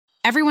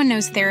Everyone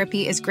knows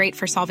therapy is great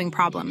for solving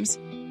problems,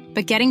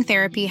 but getting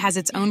therapy has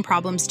its own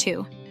problems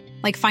too,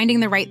 like finding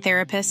the right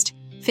therapist,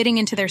 fitting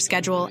into their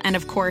schedule, and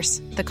of course,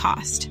 the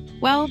cost.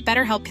 Well,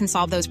 BetterHelp can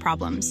solve those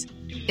problems.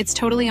 It's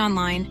totally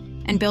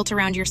online and built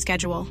around your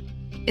schedule.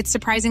 It's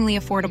surprisingly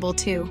affordable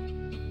too.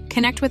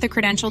 Connect with a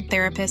credentialed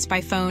therapist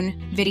by phone,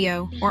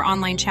 video, or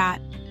online chat,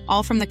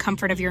 all from the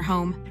comfort of your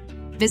home.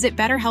 Visit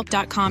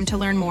BetterHelp.com to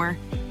learn more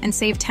and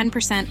save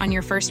 10% on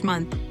your first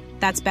month.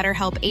 That's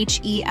BetterHelp,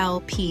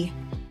 H-E-L-P.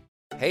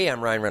 Hey,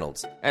 I'm Ryan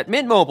Reynolds. At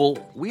Mint Mobile,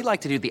 we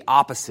like to do the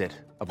opposite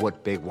of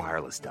what Big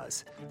Wireless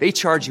does. They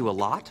charge you a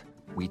lot,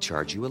 we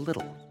charge you a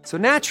little. So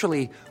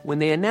naturally, when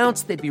they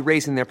announced they'd be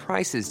raising their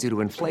prices due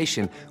to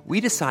inflation, we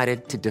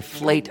decided to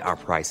deflate our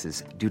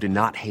prices due to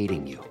not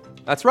hating you.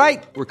 That's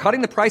right. We're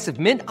cutting the price of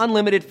Mint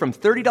Unlimited from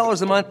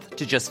 $30 a month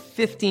to just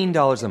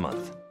 $15 a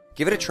month.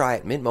 Give it a try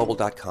at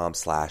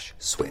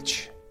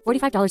mintmobile.com/switch.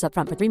 $45 up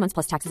front for 3 months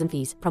plus taxes and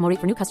fees. Promo rate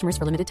for new customers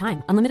for limited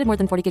time. Unlimited more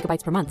than 40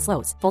 gigabytes per month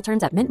slows. Full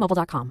terms at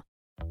mintmobile.com.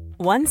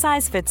 One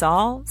size fits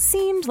all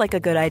seemed like a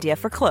good idea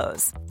for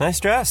clothes.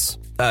 Nice dress.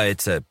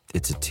 It's a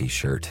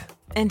t-shirt.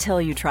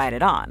 Until you tried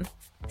it on.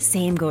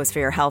 Same goes for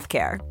your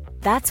healthcare.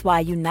 That's why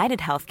United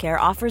Healthcare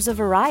offers a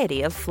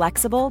variety of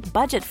flexible,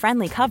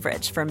 budget-friendly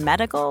coverage for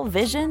medical,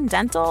 vision,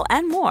 dental,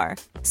 and more.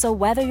 So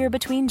whether you're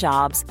between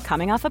jobs,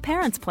 coming off a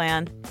parent's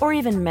plan, or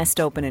even missed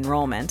open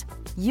enrollment,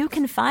 you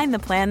can find the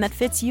plan that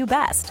fits you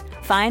best.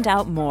 Find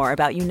out more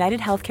about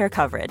United Healthcare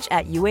coverage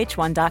at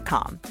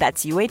uh1.com.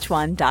 That's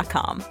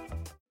uh1.com.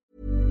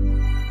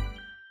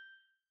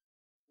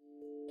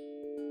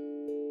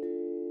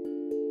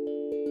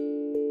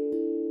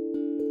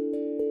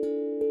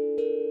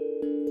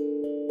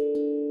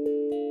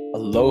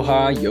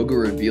 Aloha Yoga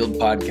Revealed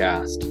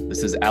podcast.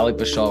 This is Alec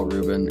Bashal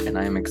Rubin, and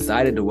I am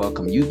excited to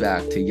welcome you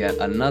back to yet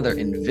another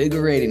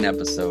invigorating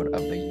episode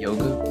of the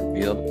Yoga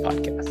Revealed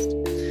podcast.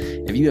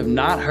 If you have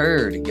not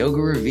heard,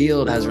 Yoga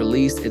Revealed has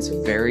released its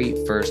very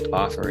first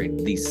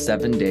offering, the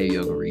 7-Day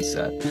Yoga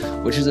Reset,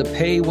 which is a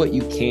pay what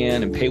you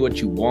can and pay what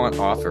you want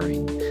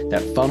offering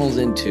that funnels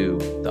into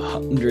the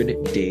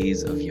 100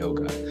 Days of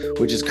Yoga,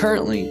 which is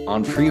currently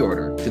on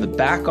pre-order through the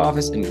back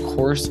office and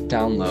course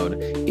download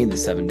in the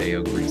 7-Day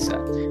Yoga Reset.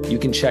 You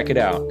can check it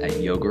out at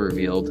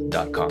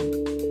yogarevealed.com.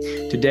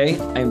 Today,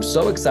 I am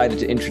so excited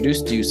to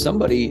introduce to you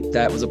somebody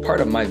that was a part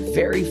of my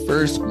very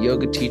first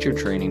yoga teacher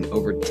training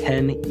over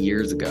 10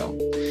 years ago.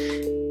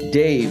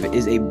 Dave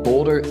is a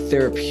Boulder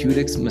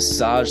Therapeutics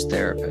massage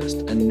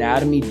therapist,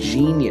 anatomy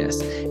genius,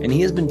 and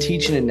he has been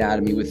teaching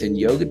anatomy within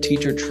yoga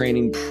teacher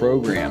training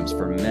programs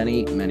for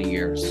many, many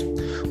years.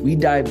 We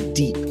dive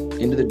deep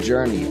into the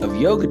journey of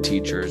yoga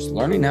teachers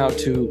learning how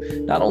to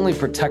not only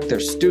protect their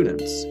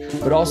students,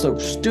 but also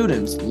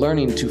students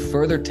learning to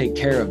further take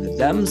care of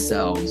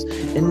themselves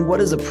and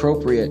what is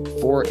appropriate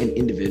for an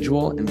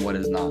individual and what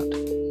is not.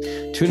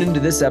 Tune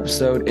into this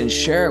episode and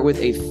share it with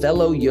a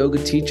fellow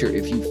yoga teacher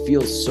if you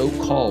feel so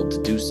called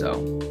to do so.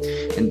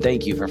 And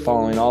thank you for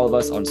following all of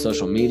us on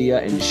social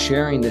media and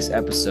sharing this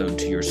episode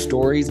to your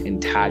stories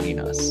and tagging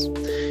us.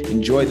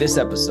 Enjoy this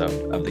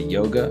episode of the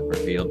Yoga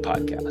Revealed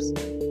podcast.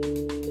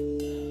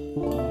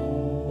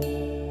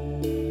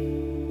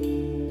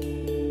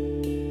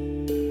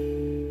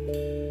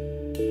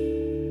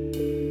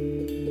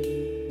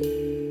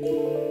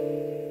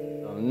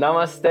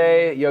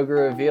 Namaste, Yoga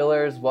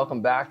Revealers.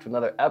 Welcome back to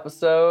another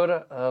episode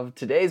of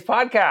today's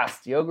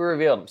podcast, Yoga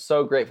Revealed. I'm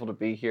so grateful to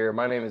be here.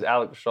 My name is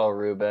Alec Bashal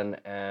Rubin,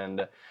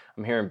 and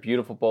I'm here in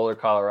beautiful Boulder,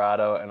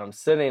 Colorado, and I'm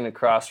sitting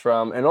across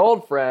from an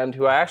old friend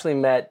who I actually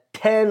met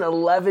 10,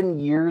 11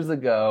 years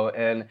ago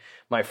in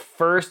my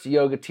first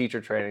yoga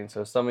teacher training.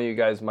 So some of you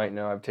guys might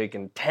know I've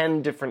taken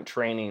 10 different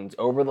trainings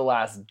over the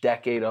last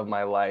decade of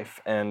my life,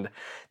 and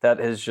that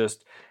has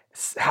just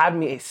had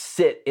me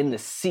sit in the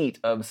seat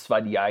of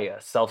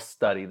Svadhyaya,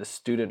 self-study, the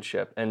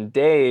studentship. And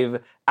Dave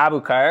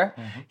Abookire,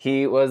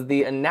 he was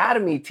the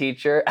anatomy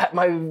teacher at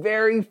my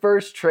very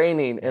first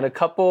training. And a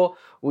couple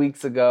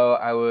weeks ago,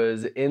 I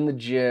was in the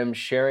gym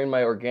sharing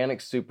my organic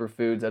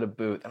superfoods at a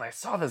booth, and I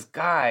saw this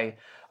guy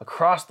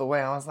across the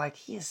way. I was like,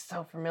 he is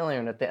so familiar.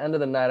 And at the end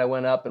of the night, I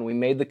went up and we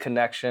made the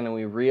connection and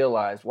we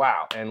realized,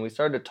 wow. And we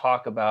started to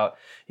talk about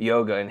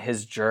yoga and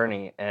his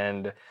journey.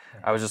 And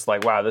I was just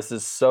like, wow, this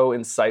is so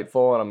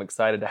insightful. And I'm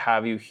excited to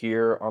have you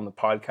here on the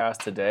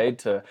podcast today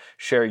to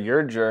share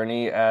your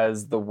journey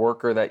as the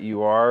worker that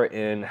you are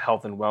in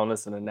health and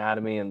wellness and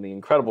anatomy and the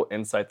incredible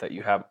insight that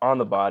you have on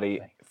the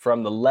body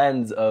from the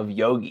lens of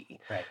yogi,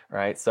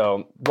 right?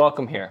 So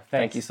welcome here.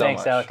 Thank you so much.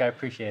 Thanks, Alec. I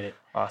appreciate it.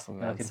 Awesome,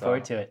 man. Looking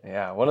forward to it.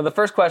 Yeah, one of the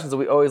first questions that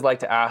we always like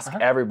to ask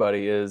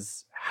everybody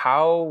is,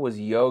 how was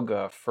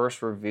yoga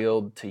first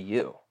revealed to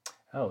you?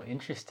 Oh,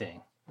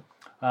 interesting.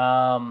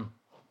 Trying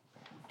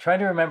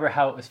to remember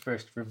how it was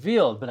first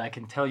revealed, but I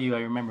can tell you I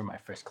remember my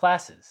first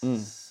classes.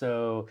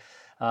 So,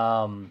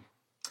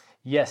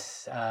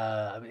 yes,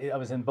 I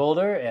was in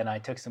Boulder and I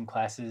took some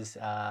classes.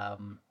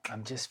 I'm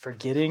just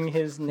forgetting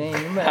his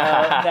name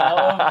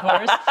now, of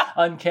course.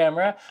 on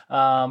camera.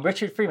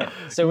 Richard Freeman.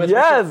 So with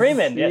Richard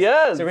Freeman,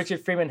 So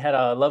Richard Freeman had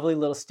a lovely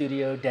little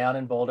studio down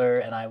in Boulder,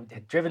 and I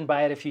had driven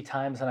by it a few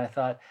times, and I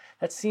thought,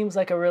 that seems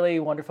like a really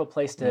wonderful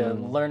place to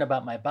learn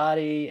about my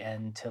body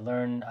and to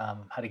learn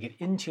how to get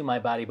into my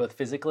body, both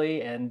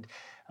physically and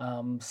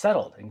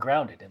settled and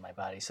grounded in my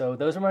body. So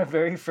those were my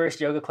very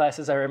first yoga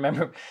classes. I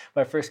remember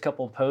my first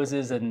couple of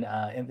poses, and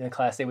in the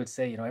class they would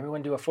say,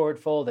 everyone do a forward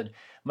fold, and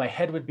my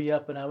head would be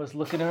up, and I was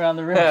looking around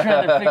the room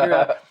trying to figure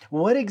out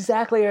what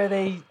exactly are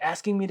they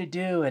asking me to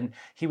do. And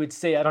he would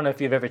say, I don't know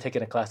if you've ever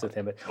taken a class with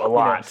him, but a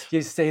lot.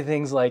 He'd say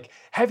things like,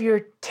 have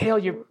your tail,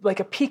 you're like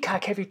a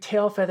peacock, have your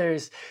tail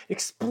feathers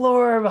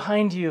explore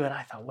behind you. And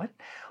I thought, what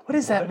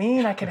does that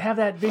mean? I can have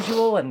that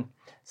visual. And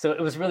so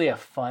it was really a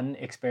fun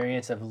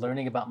experience of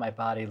learning about my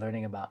body,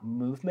 learning about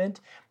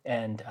movement,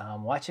 and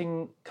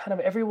watching kind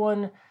of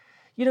everyone.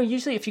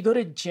 Usually if you go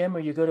to a gym or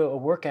you go to a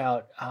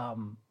workout,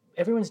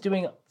 everyone's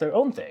doing their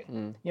own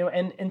thing,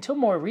 and until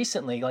more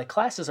recently, like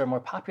classes are more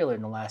popular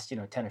in the last, 10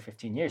 or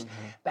 15 years.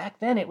 Back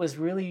then it was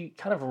really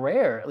kind of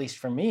rare, at least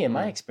for me in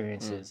my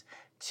experiences,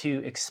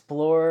 to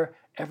explore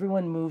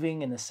everyone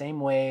moving in the same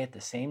way at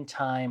the same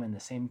time in the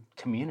same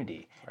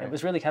community. Right. It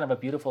was really kind of a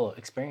beautiful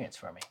experience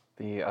for me.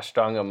 The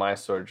Ashtanga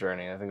Mysore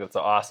journey. I think that's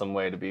an awesome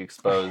way to be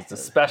exposed,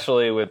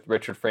 especially with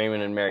Richard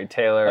Freeman and Mary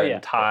Taylor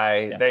and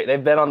Ty. Yeah.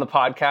 They've been on the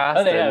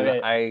podcast,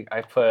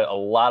 I put a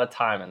lot of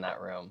time in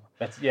that room.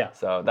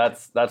 So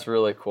that's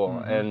really cool.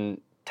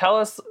 And tell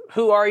us,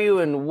 who are you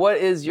and what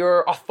is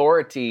your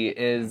authority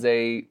as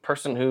a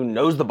person who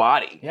knows the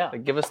body?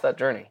 Give us that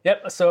journey.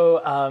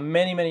 So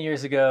many, many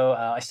years ago,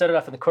 I started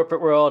off in the corporate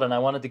world, and I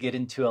wanted to get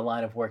into a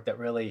line of work that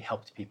really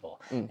helped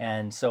people.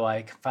 And so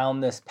I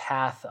found this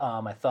path.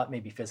 I thought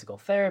maybe physical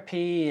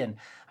therapy, and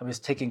I was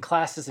taking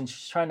classes and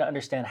just trying to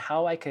understand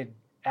how I could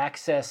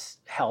access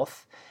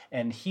health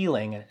and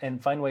healing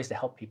and find ways to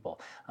help people.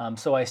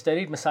 So I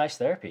studied massage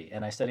therapy,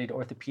 and I studied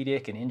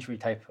orthopedic and injury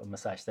type of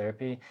massage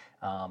therapy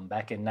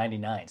back in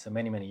 '99, so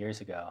many, many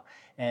years ago.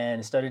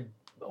 And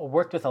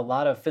worked with a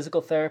lot of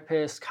physical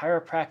therapists,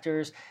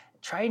 chiropractors,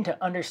 trying to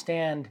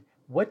understand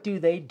what do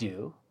they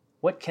do,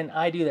 what can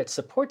I do that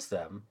supports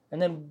them,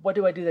 and then what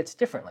do I do that's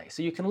differently?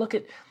 So you can look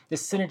at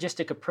this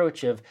synergistic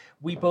approach of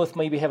we both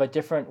maybe have a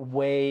different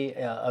way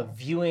of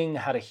viewing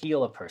how to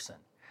heal a person.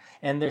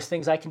 And there's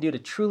things I can do to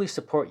truly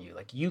support you.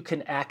 Like you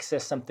can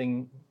access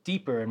something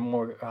deeper and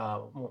more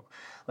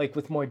like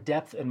with more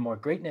depth and more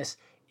greatness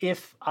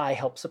if I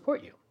help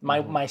support you.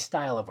 My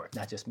style of work,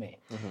 not just me.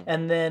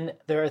 And then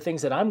there are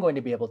things that I'm going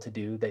to be able to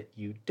do that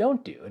you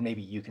don't do, and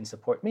maybe you can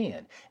support me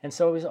in. And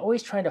so I was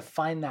always trying to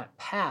find that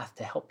path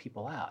to help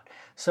people out.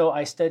 So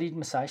I studied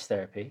massage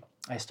therapy.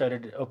 I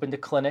opened a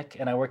clinic,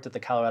 and I worked at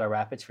the Colorado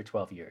Rapids for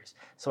 12 years.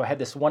 So I had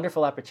this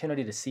wonderful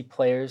opportunity to see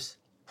players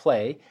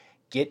play,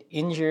 get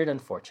injured,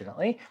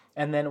 unfortunately,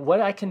 and then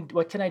what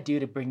can I do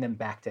to bring them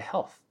back to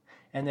health?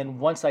 And then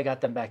once I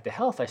got them back to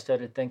health, I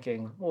started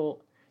thinking,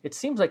 well, it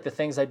seems like the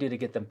things I do to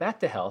get them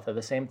back to health are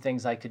the same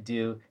things I could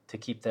do to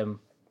keep them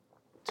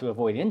to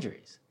avoid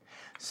injuries.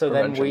 So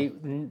then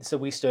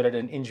we started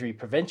an injury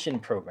prevention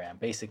program,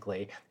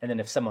 basically, and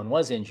then if someone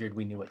was injured,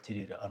 we knew what to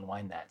do to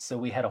unwind that. So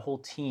we had a whole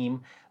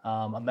team,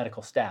 a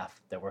medical staff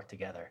that worked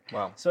together.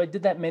 Wow. So I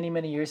did that many,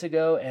 many years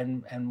ago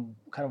and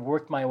kind of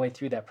worked my way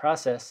through that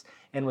process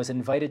and was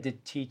invited to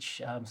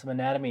teach some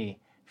anatomy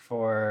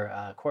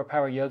for Core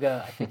Power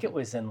Yoga. I think it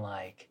was in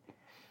like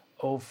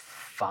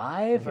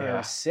 2005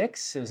 or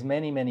 06. It was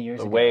many, many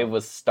years ago. The wave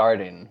was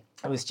starting.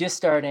 It was just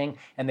starting,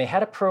 and they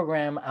had a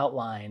program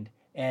outlined,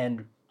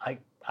 and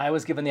I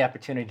was given the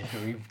opportunity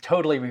to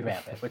totally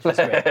revamp it, which was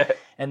great.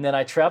 And then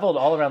I traveled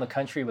all around the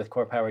country with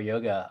Core Power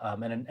Yoga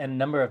and a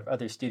number of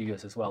other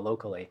studios as well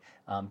locally,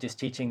 just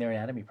teaching their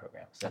anatomy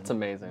programs. That's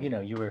amazing.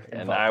 You were involved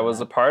and I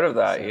was a part of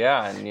that,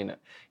 And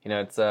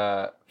it's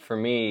for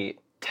me,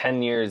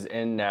 10 years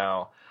in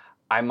now,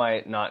 I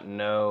might not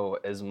know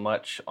as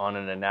much on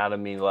an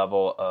anatomy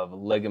level of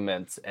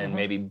ligaments and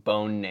maybe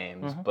bone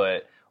names,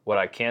 but what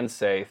I can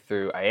say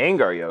through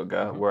Iyengar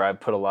Yoga, where I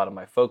put a lot of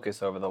my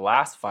focus over the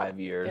last 5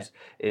 years,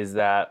 is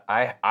that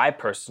I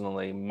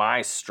personally,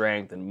 my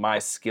strength and my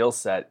skill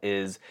set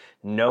is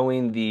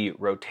knowing the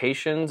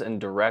rotations and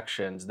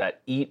directions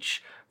that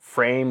each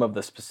frame of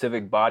the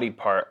specific body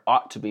part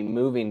ought to be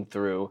moving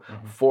through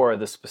for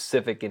the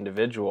specific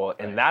individual.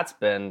 And that's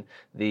been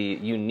the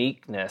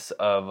uniqueness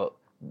of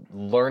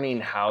learning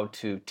how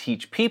to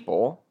teach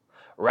people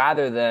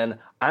rather than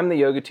I'm the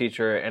yoga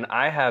teacher and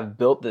I have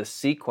built this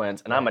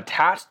sequence and I'm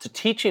attached to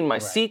teaching my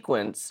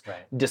sequence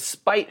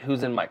despite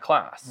who's in my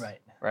class.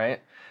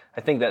 Right?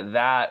 I think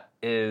that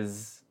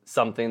is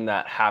something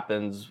that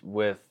happens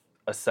with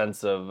a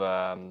sense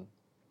of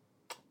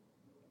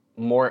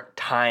more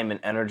time and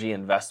energy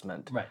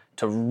investment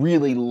to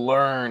really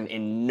learn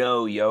and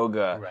know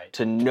yoga,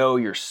 to know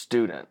your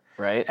student.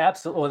 Right?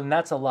 Absolutely, and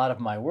that's a lot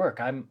of my work.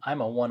 I'm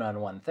a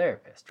one-on-one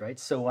therapist, right?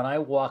 So when I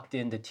walked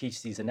in to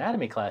teach these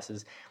anatomy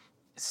classes,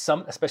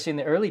 especially in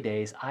the early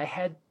days, I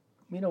had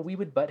we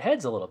would butt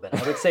heads a little bit.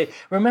 I would say,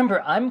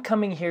 remember, I'm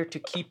coming here to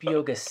keep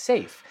yoga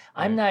safe.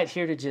 I'm not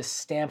here to just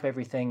stamp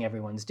everything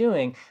everyone's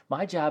doing.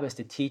 My job is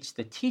to teach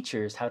the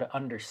teachers how to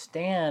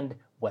understand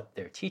what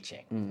they're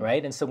teaching,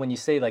 right? And so when you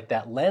say like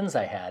that lens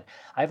I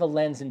have a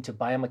lens into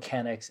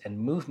biomechanics and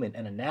movement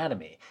and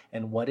anatomy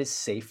and what is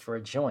safe for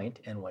a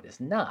joint and what is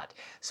not.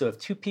 So if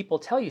two people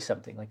tell you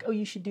something like, oh,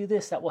 you should do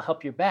this, that will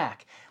help your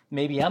back,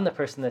 maybe I'm the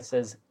person that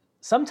says,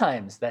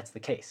 sometimes that's the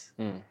case.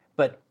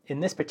 But in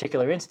this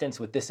particular instance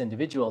with this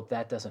individual,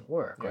 that doesn't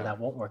work or that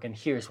won't work. And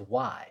here's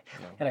why.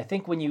 And I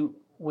think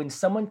when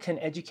someone can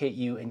educate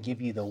you and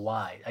give you the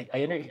why,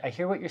 I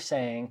hear what you're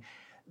saying.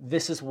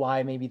 This is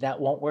why maybe that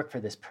won't work for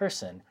this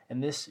person,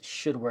 and this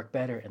should work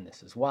better, and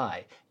this is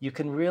why. You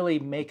can really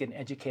make an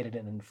educated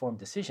and informed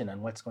decision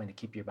on what's going to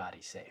keep your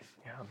body safe.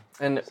 Yeah.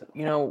 And,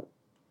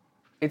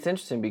 it's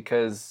interesting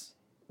because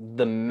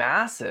the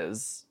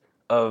masses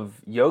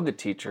of yoga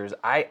teachers,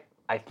 I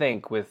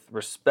think with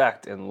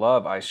respect and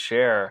love I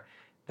share,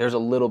 there's a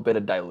little bit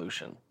of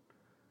dilution.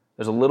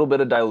 There's a little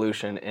bit of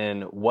dilution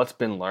in what's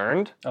been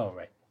learned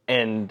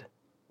and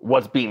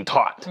what's being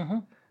taught.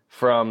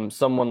 From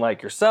someone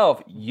like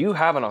yourself, you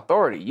have an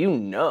authority. You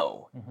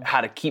know how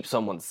to keep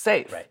someone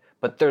safe. Right.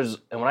 But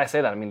and when I say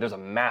that, I mean there's a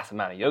massive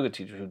amount of yoga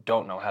teachers who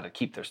don't know how to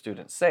keep their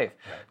students safe.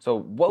 Right. So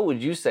what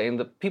would you say, and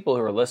the people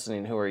who are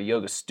listening, who are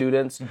yoga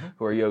students,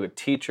 who are yoga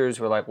teachers,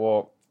 who are like,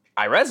 well,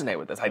 I resonate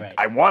with this.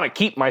 I want to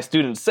keep my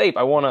students safe.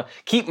 I want to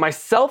keep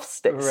myself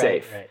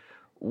safe. Right.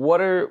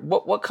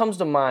 What comes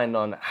to mind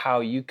on how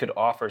you could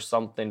offer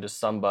something to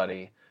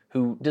somebody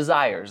who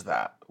desires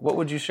that? What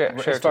would you share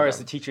As far as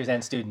the teachers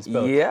and students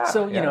both. Yeah.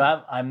 So,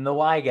 I'm the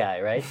why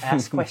guy, right?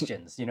 Ask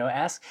questions,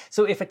 ask.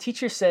 So if a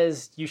teacher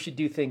says you should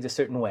do things a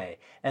certain way,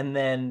 and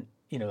then,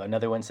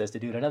 another one says to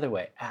do it another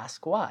way,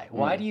 ask why.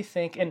 Why do you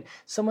think, and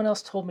someone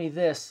else told me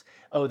this,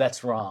 oh,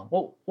 that's wrong.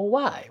 Well,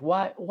 why?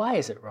 Why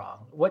is it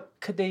wrong?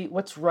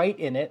 What's right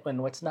in it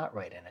and what's not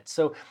right in it?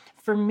 So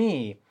for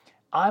me,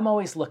 I'm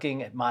always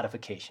looking at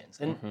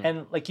modifications,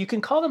 and like you can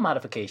call them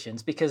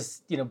modifications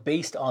because,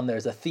 based on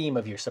there's a theme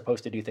of you're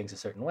supposed to do things a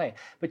certain way,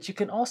 but you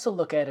can also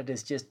look at it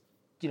as just,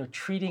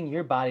 treating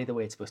your body the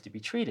way it's supposed to be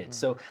treated.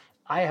 So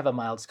I have a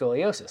mild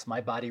scoliosis.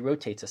 My body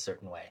rotates a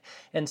certain way.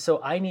 And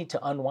so I need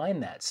to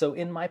unwind that. So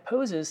in my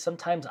poses,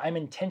 sometimes I'm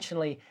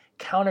intentionally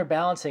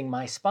counterbalancing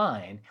my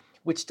spine,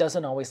 which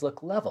doesn't always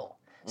look level.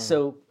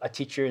 So a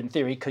teacher in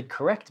theory could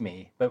correct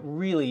me, but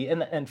really,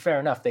 and fair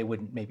enough, they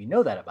wouldn't maybe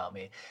know that about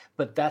me,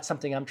 but that's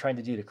something I'm trying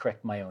to do to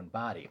correct my own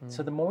body.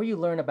 So the more you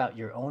learn about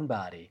your own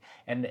body,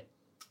 and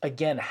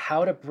again,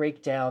 how to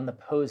break down the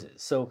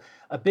poses. So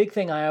a big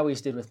thing I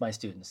always did with my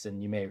students,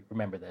 and you may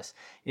remember this,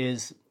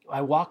 is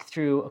I walk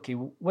through, okay,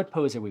 what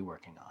pose are we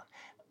working on?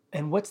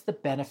 And what's the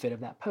benefit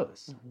of that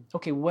pose?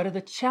 Okay, what are the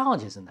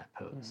challenges in that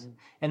pose?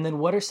 And then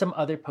what are some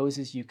other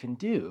poses you can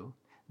do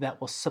that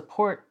will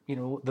support,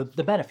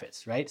 the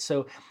benefits, right?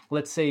 So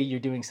let's say you're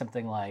doing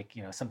something like,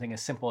 something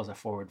as simple as a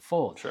forward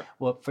fold. Sure.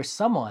 Well, for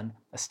someone,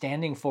 a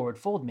standing forward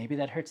fold, maybe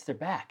that hurts their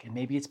back, and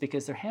maybe it's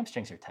because their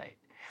hamstrings are tight.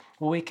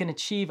 Well, we can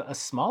achieve a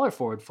smaller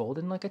forward fold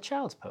in like a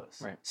child's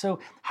pose. Right. So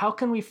how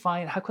can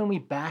we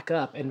back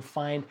up and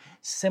find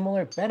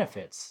similar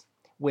benefits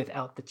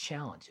without the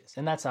challenges?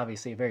 And that's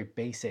obviously a very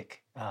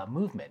basic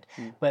movement.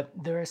 But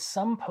there are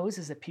some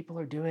poses that people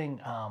are doing.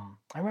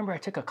 I remember I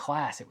took a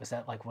class. It was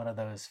at like one of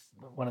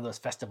those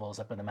festivals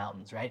up in the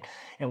mountains, right?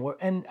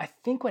 And I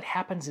think what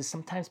happens is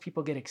sometimes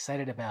people get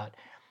excited about,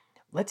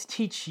 let's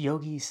teach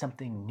yogis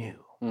something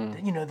new.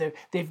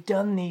 They've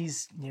done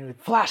these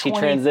flashy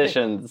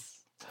transitions.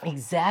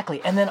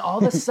 Exactly. And then all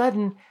of a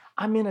sudden,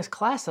 I'm in a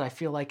class that I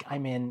feel like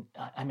I'm in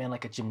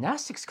like a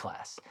gymnastics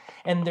class,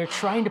 and they're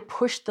trying to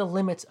push the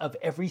limits of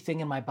everything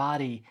in my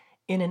body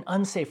in an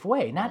unsafe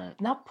way,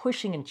 not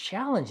pushing and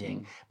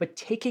challenging, but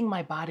taking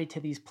my body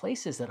to these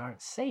places that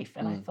aren't safe.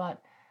 And I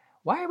thought,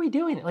 why are we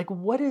doing it? Like,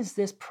 what is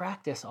this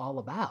practice all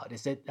about?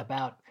 Is it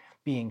about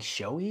being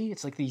showy?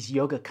 It's like these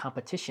yoga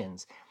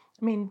competitions.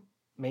 I mean,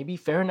 maybe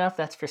fair enough,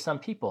 that's for some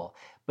people,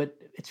 but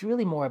it's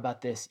really more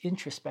about this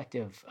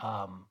introspective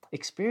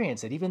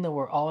experience that even though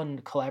we're all in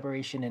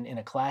collaboration and in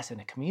a class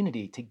and a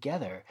community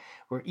together,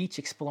 we're each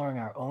exploring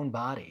our own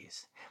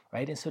bodies,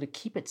 right? And so to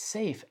keep it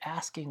safe,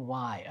 asking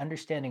why,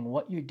 understanding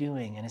what you're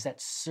doing, and is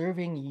that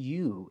serving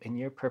you and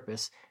your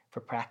purpose for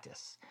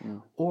practice?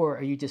 Or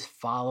are you just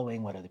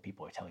following what other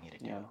people are telling you to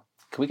do?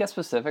 Can we get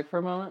specific for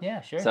a moment?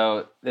 Yeah, sure.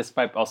 So this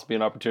might also be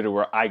an opportunity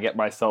where I get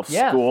myself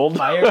schooled.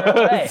 Fire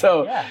away.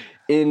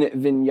 In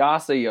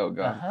Vinyasa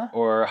yoga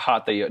or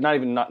Hatha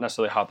yoga, not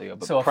necessarily Hatha yoga,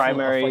 but so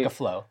primary,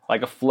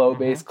 like a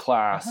flow-based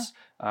class.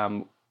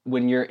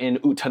 When you're in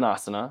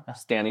Uttanasana,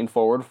 standing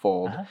forward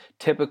fold,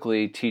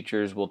 typically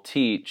teachers will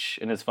teach,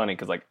 and it's funny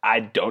because like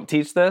I don't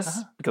teach this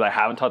because I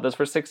haven't taught this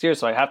for 6 years,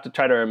 so I have to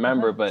try to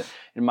remember. But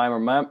in my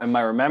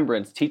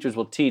remembrance, teachers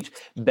will teach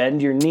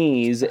bend your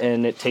knees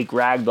and take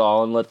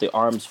ragdoll and let the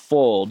arms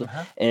fold,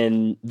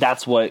 and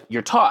that's what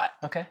you're taught.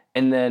 Okay.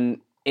 And then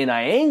in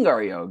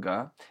Iyengar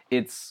yoga,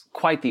 it's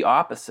quite the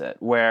opposite,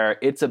 where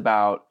it's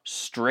about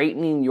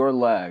straightening your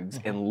legs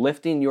and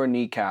lifting your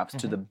kneecaps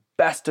to the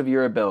best of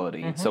your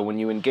ability. So when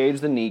you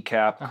engage the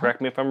kneecap,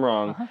 correct me if I'm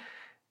wrong,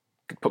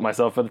 put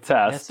myself for the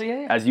test.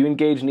 As you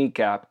engage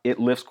kneecap, it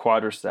lifts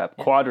quadricep.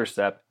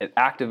 Quadricep, it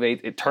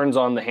activates, it turns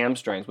on the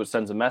hamstrings, which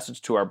sends a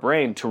message to our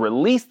brain to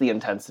release the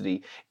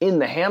intensity in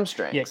the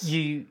hamstrings.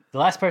 The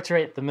last part's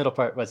right. The middle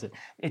part was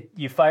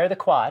you fire the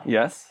quad.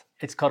 Yes.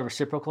 It's called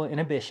reciprocal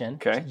inhibition.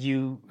 Okay.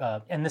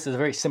 And this is a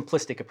very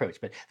simplistic approach,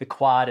 but the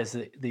quad is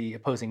the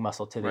opposing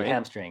muscle to the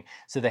hamstring.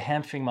 So the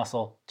hamstring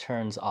muscle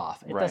turns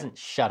off. It doesn't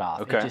shut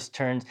off. It just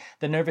turns.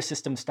 The nervous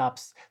system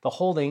stops the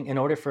holding. In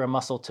order for a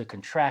muscle to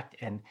contract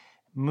and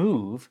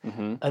move,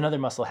 another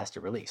muscle has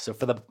to release. So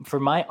for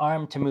my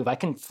arm to move, I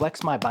can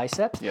flex my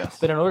bicep,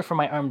 but in order for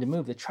my arm to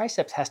move, the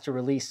triceps has to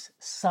release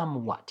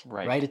somewhat,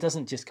 right? It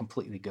doesn't just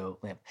completely go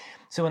limp.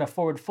 So in a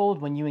forward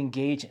fold, when you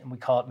engage, and we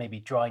call it maybe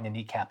drawing the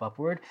kneecap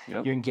upward,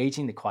 you're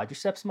engaging the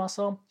quadriceps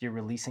muscle, you're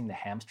releasing the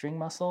hamstring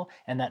muscle,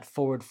 and that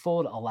forward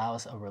fold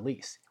allows a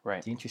release.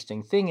 Right. The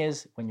interesting thing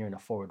is when you're in a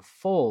forward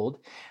fold,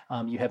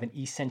 you have an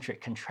eccentric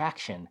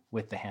contraction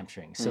with the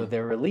hamstring. So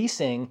they're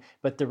releasing,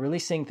 but they're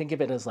releasing, think of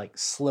it as like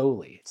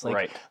slowly. It's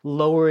like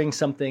lowering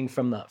something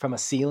from a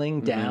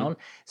ceiling down.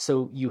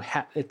 So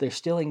they're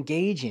still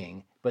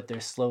engaging, but they're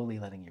slowly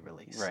letting you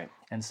release. Right.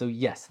 And so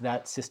yes,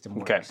 that system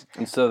works. Okay.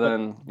 And so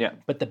then,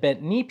 But the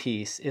bent knee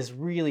piece is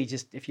really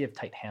just, if you have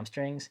tight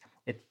hamstrings,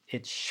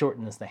 it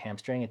shortens the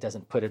hamstring. It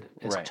doesn't put it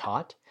as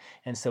taut.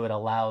 And so it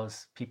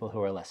allows people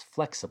who are less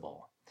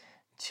flexible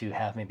to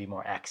have maybe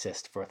more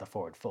access for the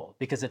forward fold,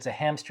 because it's a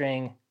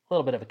hamstring, a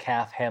little bit of a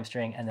calf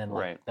hamstring, and then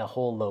the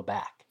whole low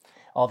back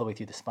all the way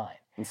through the spine.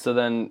 And so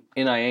then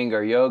in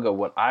Iyengar yoga,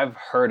 what I've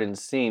heard and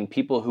seen,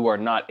 people who are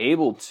not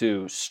able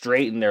to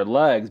straighten their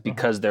legs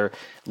because their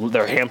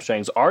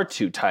hamstrings are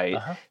too tight,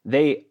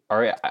 they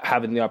are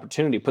having the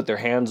opportunity to put their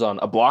hands on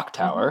a block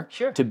tower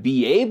to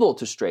be able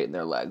to straighten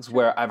their legs.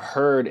 Where I've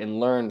heard and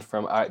learned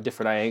from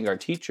different Iyengar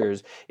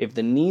teachers, if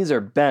the knees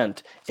are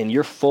bent and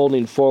you're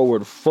folding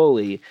forward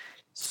fully,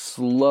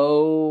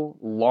 slow,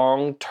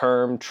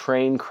 long-term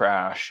train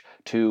crash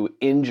to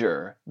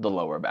injure the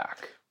lower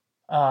back.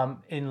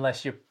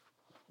 Unless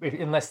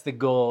the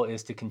goal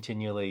is to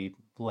continually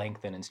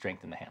lengthen and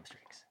strengthen the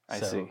hamstrings.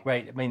 I see.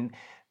 Right. I mean,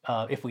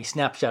 if we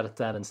snapshot at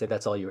that and say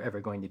that's all you're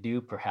ever going to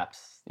do,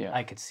 perhaps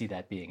I could see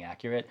that being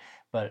accurate.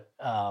 But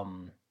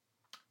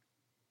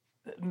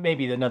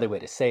maybe another way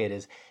to say it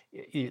is,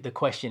 the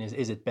question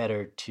is it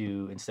better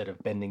to, instead of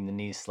bending the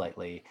knees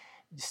slightly,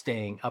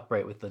 staying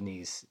upright with the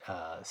knees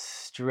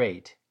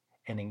straight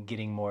and then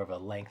getting more of a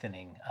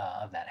lengthening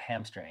of that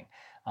hamstring?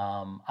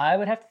 I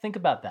would have to think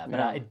about that, but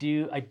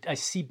I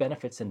see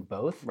benefits in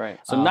both. Right.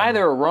 So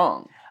neither are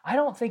wrong. I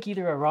don't think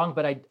either are wrong,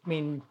 but I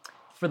mean,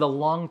 for the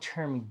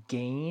long-term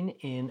gain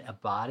in a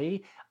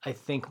body, I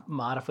think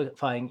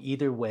modifying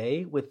either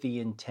way with the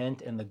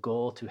intent and the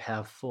goal to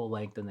have full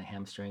length in the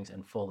hamstrings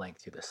and full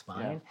length through the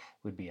spine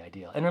would be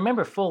ideal. And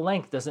remember, full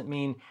length doesn't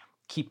mean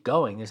keep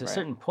going. There's a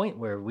certain point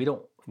where we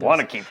don't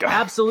want to keep going.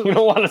 Absolutely. You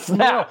don't want to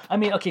snap. No. I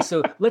mean, okay,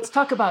 so let's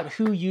talk about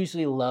who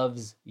usually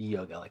loves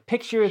yoga. Like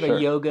picture a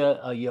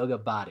yoga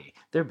body.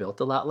 They're built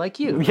a lot like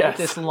you. Yes. Right?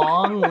 This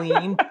long,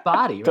 lean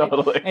body, right?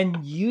 Totally.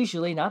 And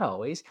usually, not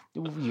always,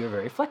 you're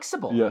very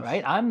flexible,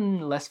 right?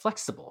 I'm less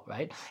flexible,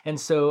 right? And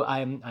so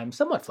I'm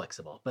somewhat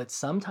flexible, but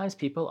sometimes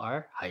people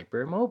are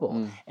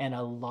hypermobile. And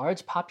a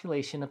large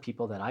population of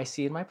people that I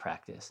see in my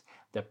practice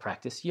that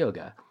practice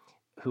yoga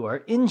who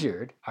are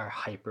injured are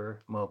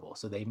hypermobile.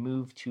 So they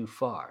move too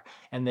far.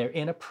 And they're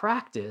in a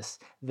practice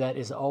that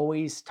is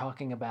always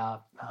talking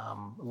about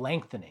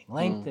lengthening,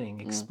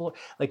 explore,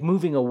 like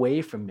moving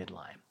away from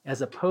midline,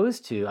 as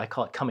opposed to, I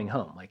call it coming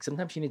home. Like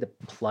sometimes you need to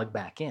plug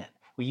back in.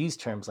 We use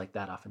terms like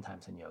that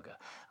oftentimes in yoga.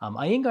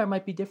 Iyengar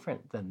might be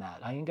different than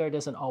that. Iyengar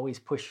doesn't always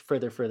push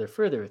further.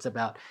 It's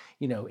about,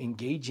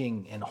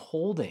 engaging and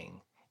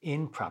holding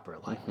in proper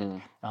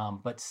alignment.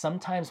 But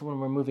sometimes when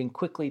we're moving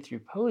quickly through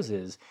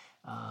poses,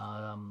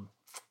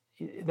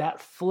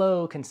 that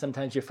flow can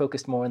sometimes, you're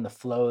focused more on the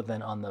flow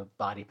than on the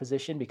body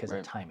position because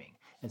of timing.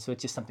 And so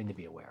it's just something to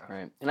be aware of.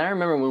 Right. And I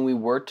remember when we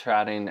were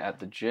chatting at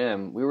the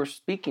gym, we were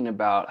speaking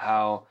about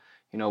how,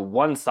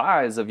 one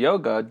size of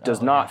yoga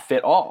does not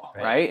fit all,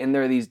 right? And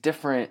there are these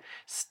different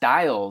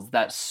styles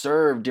that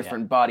serve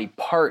different body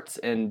parts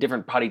and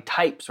different body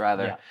types,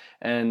 rather. Yeah.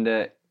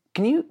 And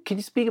can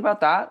you speak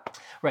about that?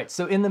 Right.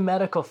 So in the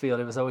medical field,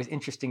 it was always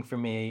interesting for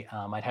me.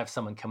 I'd have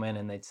someone come in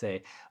and they'd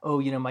say, "Oh,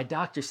 my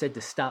doctor said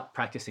to stop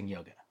practicing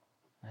yoga."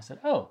 And I said,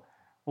 "Oh,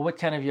 well, what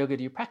kind of yoga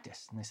do you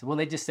practice?" And they said, "Well,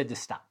 they just said to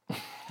stop."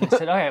 And I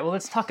said, "All right, well,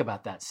 let's talk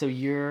about that." So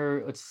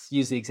let's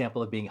use the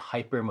example of being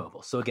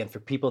hypermobile. So again, for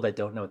people that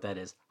don't know what that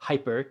is,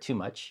 hyper, too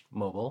much,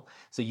 mobile.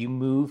 So you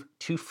move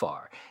too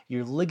far.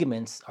 Your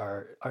ligaments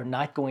are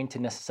not going to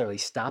necessarily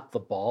stop the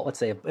ball. Let's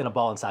say in a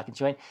ball and socket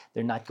joint,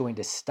 they're not going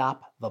to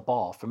stop the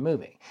ball from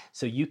moving.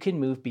 So you can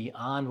move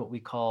beyond what we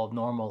call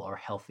normal or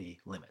healthy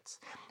limits.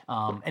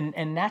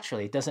 And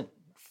naturally, it doesn't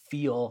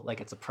feel like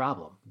it's a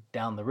problem.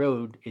 Down the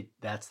road,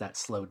 that's that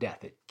slow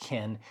death. It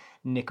can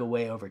nick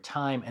away over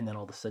time, and then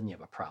all of a sudden you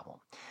have a problem.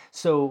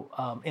 So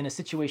in a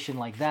situation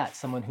like that,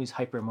 someone who's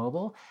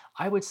hypermobile,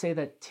 I would say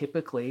that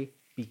typically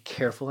be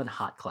careful in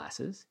hot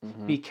classes,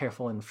 be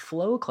careful in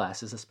flow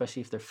classes,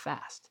 especially if they're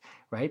fast,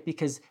 right?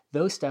 Because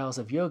those styles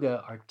of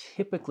yoga are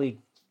typically,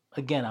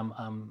 again,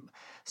 I'm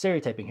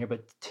stereotyping here,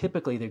 but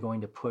typically they're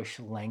going to push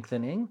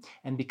lengthening.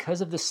 And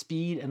because of the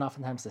speed and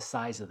oftentimes the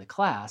size of the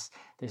class,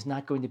 there's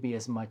not going to be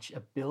as much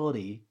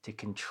ability to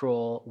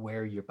control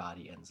where your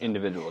body ends up.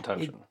 Individual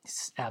attention.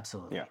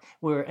 Absolutely. Yeah.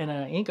 Where in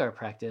an Iyengar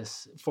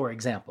practice, for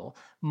example,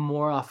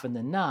 more often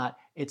than not,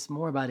 it's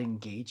more about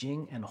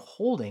engaging and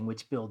holding,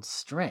 which builds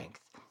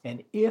strength.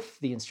 And if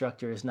the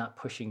instructor is not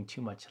pushing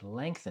too much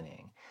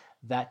lengthening,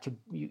 that could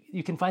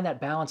you can find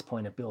that balance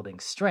point of building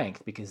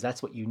strength, because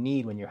that's what you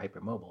need when you're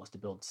hypermobile, is to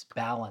build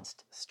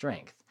balanced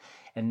strength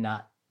and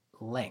not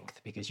length,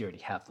 because you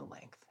already have the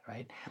length,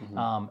 right?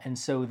 And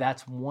so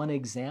that's one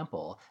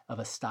example of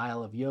a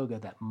style of yoga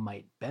that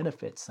might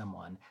benefit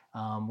someone,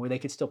 where they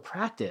could still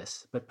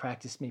practice, but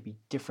practice maybe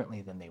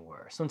differently than they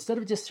were. So instead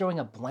of just throwing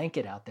a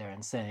blanket out there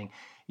and saying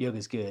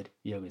yoga's good,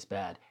 yoga's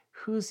bad,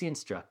 who's the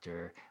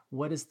instructor?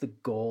 What is the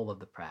goal of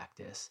the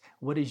practice?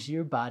 What does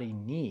your body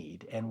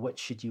need, and what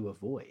should you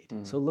avoid?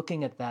 So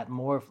looking at that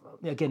more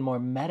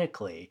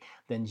medically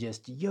than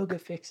just yoga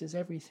fixes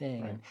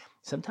everything. Right. And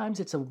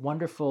sometimes it's a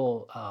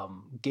wonderful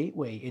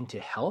gateway into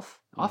health,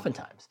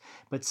 oftentimes,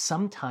 but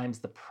sometimes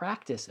the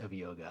practice of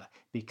yoga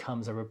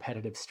becomes a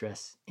repetitive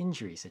stress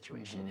injury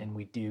situation, and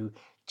we do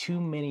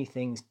too many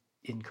things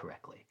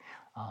incorrectly.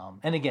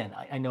 And again,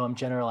 I know I'm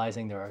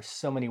generalizing. There are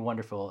so many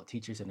wonderful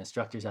teachers and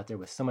instructors out there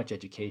with so much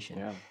education.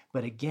 Yeah.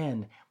 But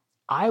again,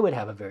 I would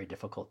have a very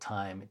difficult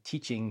time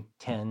teaching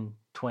 10,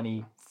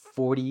 20,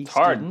 40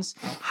 students.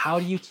 How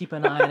do you keep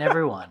an eye on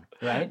everyone,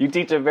 right? You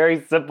teach a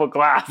very simple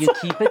class. You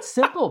keep it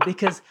simple,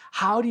 because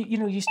how do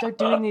you start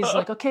doing these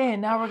like, okay,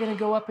 and now we're going to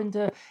go up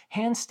into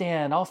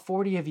handstand, all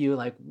 40 of you,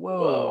 like,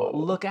 whoa.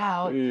 Look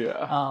out.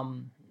 Yeah.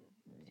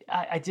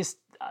 I just,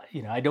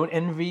 I don't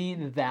envy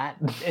that.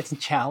 It's a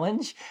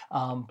challenge.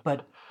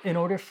 But in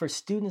order for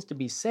students to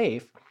be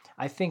safe,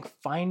 I think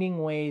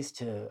finding ways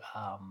to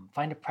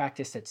find a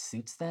practice that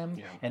suits them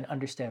and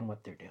understand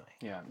what they're doing.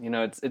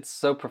 Yeah. It's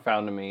so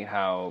profound to me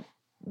how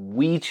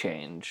we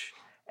change.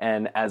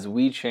 And as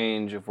we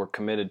change, if we're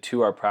committed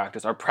to our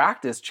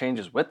practice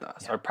changes with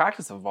us. Yeah. Our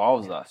practice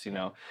evolves us.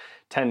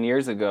 10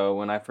 years ago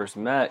when I first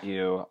met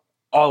you,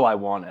 all I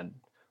wanted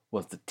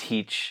was to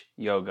teach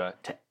yoga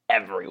to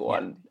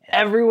everyone.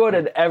 Everyone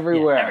and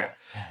everywhere.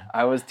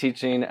 I was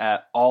teaching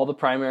at all the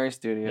primary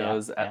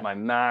studios. At my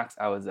max,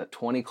 I was at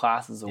 20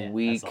 classes a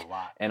week. That's a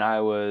lot. And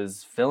I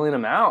was filling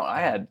them out.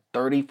 I had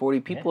 30, 40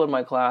 people in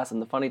my class.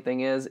 And the funny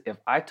thing is, if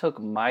I took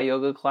my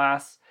yoga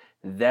class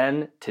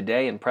then,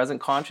 today, in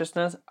present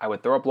consciousness, I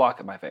would throw a block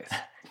at my face.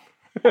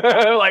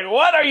 Like,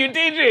 what are you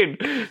teaching?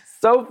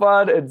 So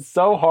fun and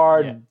so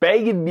hard,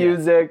 banging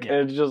music,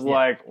 and it's just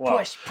like, well,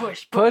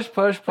 push.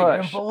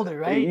 You're in Boulder,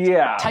 right?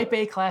 Yeah. Type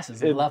A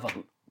classes, love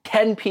them.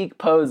 10 peak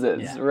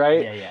poses,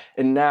 right? Yeah.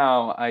 And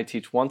now I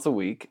teach once a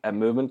week at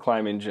Movement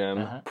Climbing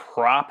Gym,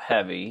 prop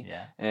heavy,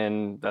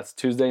 and that's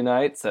Tuesday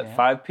nights at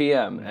 5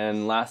 p.m.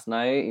 And last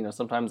night,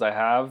 sometimes I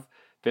have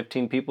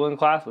 15 people in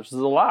class, which is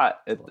a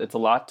lot. It's a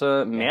lot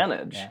to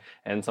manage. Yeah.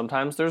 And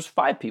sometimes there's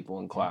 5 people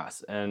in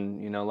class. And,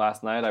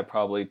 last night I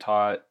probably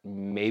taught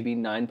maybe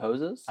 9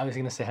 poses. I was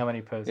going to say how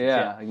many poses.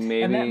 Yeah.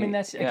 Maybe. And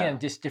that's, again,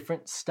 just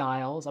different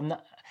styles.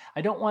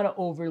 I don't want to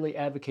overly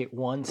advocate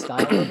one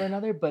style over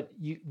another, but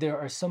there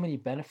are so many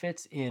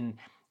benefits in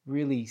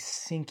really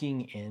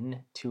sinking in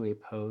to a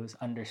pose,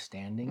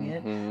 understanding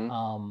it,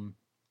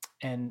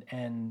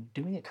 and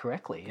doing it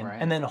correctly.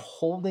 And then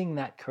holding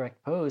that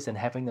correct pose and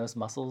having those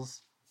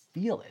muscles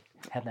feel it,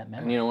 have that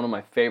memory. And one of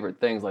my favorite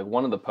things, like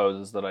one of the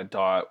poses that I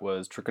taught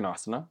was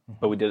Trikonasana,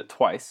 but we did it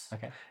twice.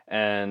 Okay.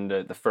 And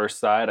the first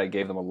side, I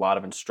gave them a lot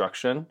of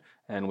instruction,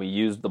 and we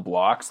used the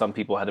block. Some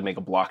people had to make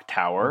a block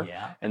tower.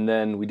 Yeah. And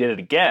then we did it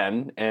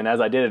again, and as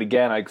I did it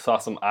again, I saw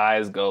some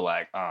eyes go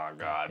like, oh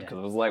God, because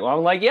it was like, well,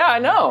 I'm like, yeah, I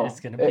know.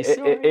 It's going to be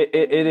sore.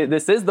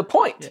 This is the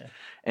point. Yeah.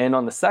 And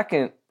on the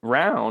second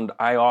round,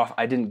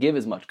 I didn't give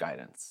as much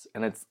guidance,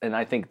 and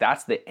I think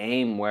that's the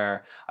aim.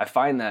 Where I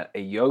find that a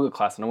yoga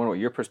class, and I wonder what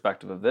your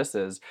perspective of this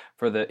is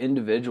for the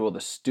individual,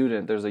 the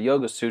student. There's a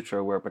Yoga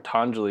Sutra where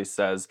Patanjali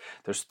says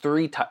there's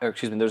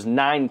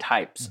 9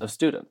 types of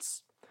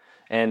students.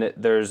 And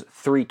there's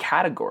 3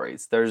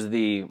 categories. There's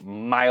the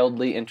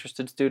mildly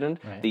interested student,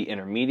 the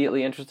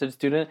intermediately interested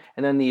student,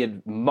 and then the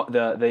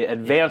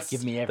advanced,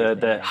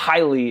 the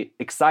highly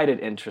excited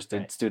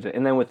interested student.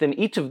 And then within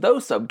each of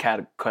those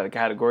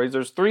subcategories,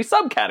 there's 3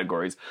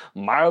 subcategories: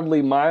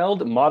 mildly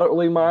mild,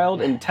 moderately mild,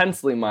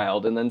 intensely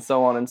mild, and then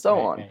so on and so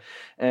on.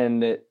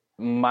 And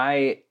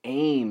my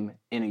aim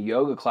in a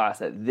yoga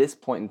class at this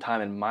point in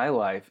time in my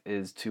life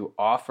is to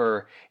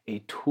offer a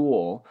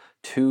tool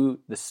to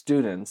the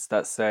students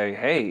that say,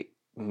 hey,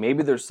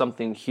 maybe there's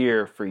something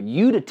here for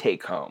you to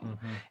take home.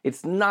 Mm-hmm.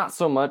 It's not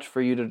so much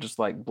for you to just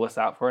like bliss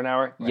out for an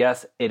hour. Right.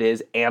 Yes, it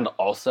is. And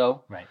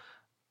also Right.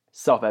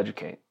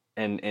 self-educate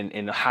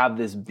and have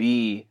this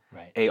be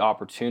Right. a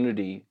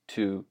opportunity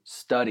to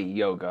study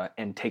yoga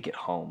and take it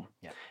home.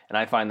 Yeah. And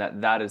I find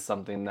that is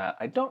something that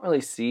I don't really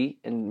see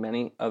in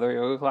many other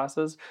yoga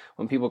classes.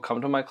 When people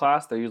come to my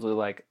class, they're usually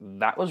like,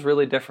 that was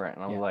really different.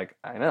 And I'm like,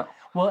 I know.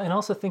 Well, and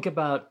also think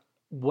about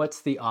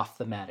what's the off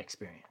the mat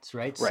experience,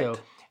 right? Right. So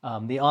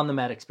the on the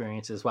mat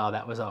experience is, wow,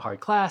 that was a hard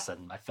class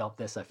and I felt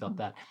this, I felt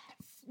that.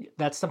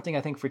 That's something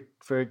I think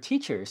for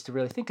teachers to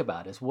really think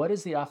about is, what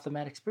is the off the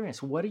mat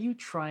experience? What are you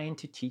trying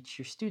to teach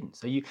your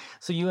students?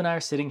 So you and I are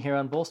sitting here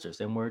on bolsters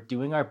and we're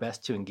doing our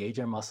best to engage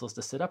our muscles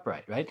to sit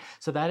upright, right?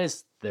 So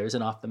there's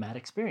an off the mat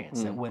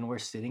experience that when we're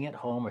sitting at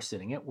home or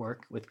sitting at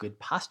work with good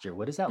posture,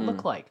 what does that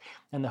look like?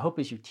 And the hope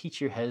is your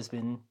teacher has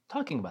been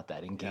talking about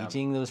that,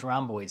 engaging those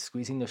rhomboids,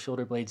 squeezing those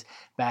shoulder blades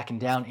back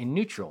and down in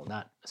neutral,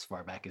 not as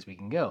far back as we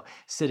can go,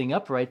 sitting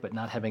upright, but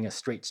not having a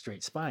straight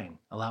spine,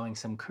 allowing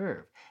some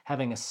curve,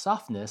 having a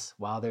softness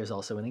while there's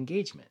also an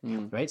engagement,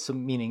 right? So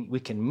meaning we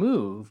can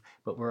move,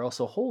 but we're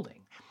also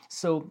holding.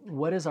 So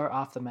what is our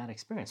off the mat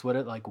experience? What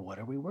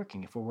are we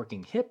working? If we're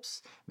working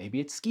hips, maybe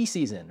it's ski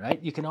season,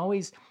 right? You can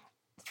always,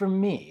 for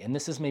me, and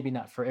this is maybe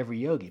not for every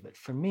yogi, but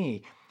for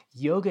me,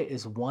 yoga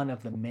is one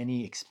of the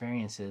many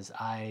experiences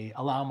I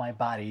allow my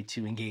body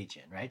to engage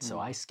in, right?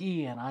 So I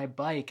ski and I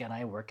bike and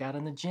I work out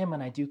in the gym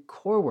and I do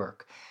core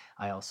work.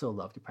 I also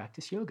love to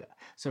practice yoga.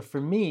 So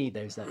for me,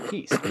 there's that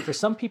piece. For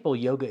some people,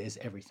 yoga is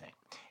everything.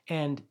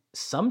 And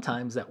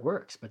sometimes that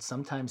works, but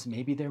sometimes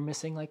maybe they're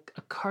missing like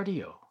a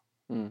cardio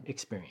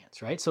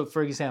experience, right? So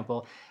for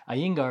example,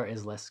 Iyengar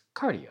is less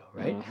cardio,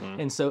 right?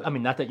 And so, I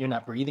mean, not that you're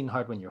not breathing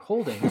hard when you're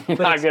holding, but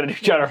Not gonna do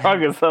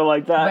chaturanga and stuff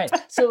like that. right.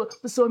 So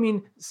I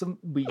mean,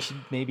 we should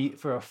maybe,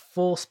 for a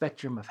full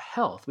spectrum of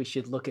health, we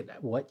should look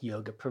at what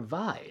yoga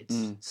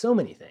provides. So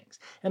many things,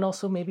 and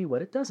also maybe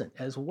what it doesn't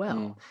as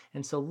well.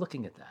 And so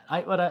looking at that,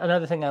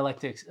 another thing I like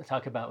to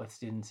talk about with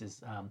students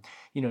is,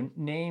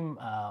 name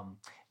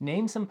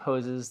some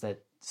poses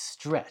that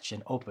stretch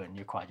and open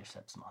your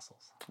quadriceps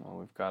muscles. Well,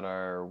 we've got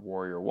our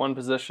Warrior One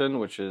position,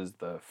 which is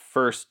the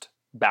first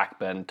back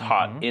bend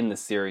taught in the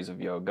series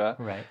of yoga.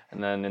 Right.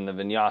 And then in the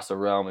vinyasa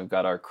realm, we've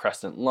got our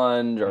crescent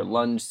lunge, our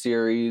lunge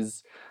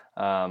series.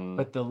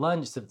 But the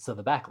lunge, so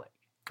the back leg.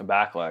 The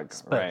back leg,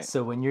 right.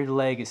 So when your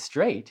leg is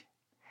straight,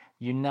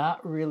 you're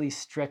not really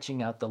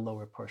stretching out the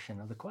lower portion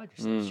of the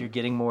quadriceps. You're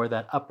getting more of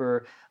that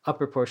upper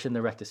portion,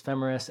 the rectus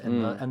femoris,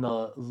 and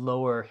the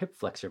lower hip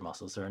flexor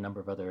muscles. There are a number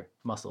of other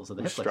muscles of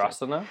the hip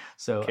flexor. Ustrasana,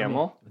 so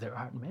camel. I mean, there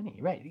aren't many,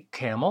 right?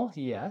 Camel,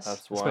 yes,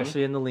 That's one.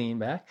 especially in the lean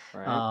back.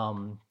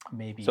 Right.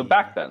 Maybe So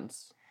back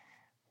bends.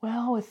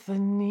 Well, with the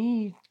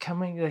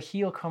the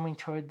heel coming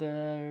toward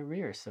the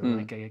rear, so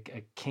like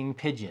a king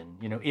pigeon.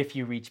 If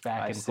you reach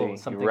back and pull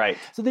something. You're right.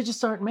 So there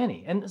just aren't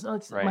many. And so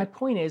my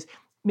point is,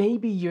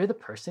 maybe you're the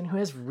person who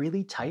has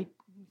really tight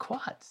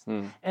quads,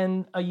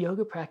 and a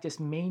yoga practice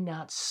may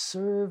not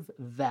serve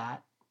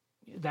that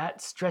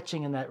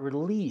stretching and that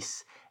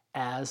release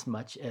as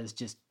much as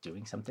just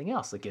doing something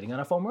else, like getting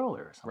on a foam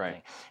roller or something.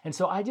 Right. And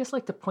so I just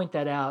like to point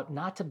that out,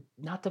 not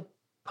to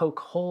poke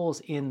holes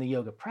in the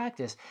yoga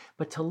practice,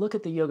 but to look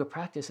at the yoga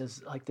practice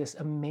as like this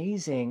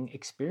amazing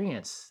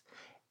experience.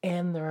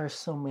 And there are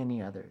so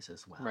many others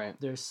as well. Right.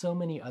 There's so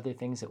many other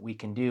things that we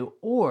can do,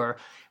 or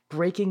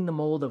breaking the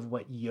mold of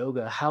what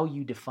yoga, how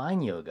you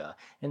define yoga,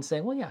 and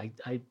saying, well, yeah,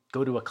 I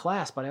go to a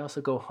class, but I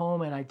also go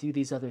home and I do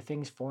these other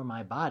things for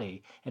my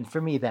body. And for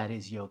me, that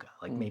is yoga.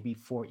 Like maybe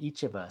for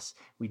each of us,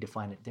 we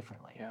define it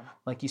differently. Yeah.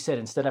 Like you said,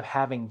 instead of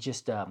having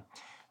just a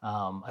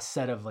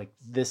set of like,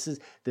 this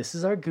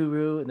is our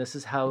guru and this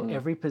is how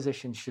every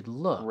position should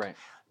look. Right.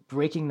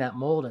 Breaking that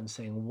mold and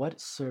saying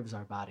what serves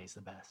our bodies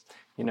the best.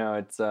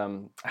 It's I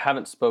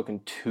haven't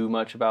spoken too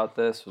much about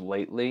this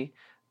lately,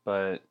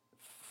 but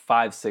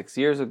 5-6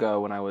 years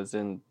ago when I was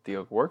in the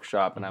yoga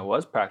workshop and I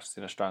was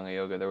practicing Ashtanga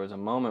yoga, there was a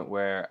moment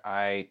where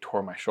I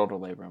tore my shoulder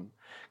labrum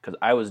because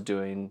I was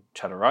doing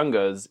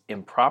chaturangas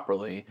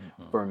improperly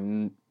for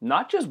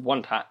not just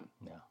one time.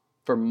 Yeah.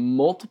 For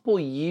multiple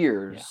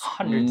years,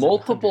 hundreds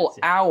multiple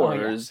and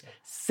hundreds, hours,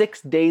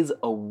 6 days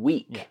a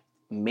week,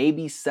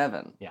 maybe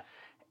 7. Yeah.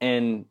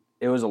 And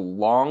it was a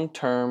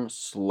long-term,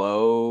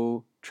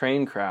 slow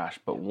train crash.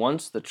 But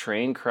once the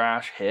train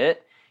crash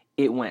hit,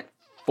 it went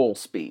full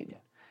speed.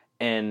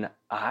 And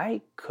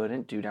I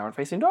couldn't do downward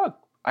facing dog.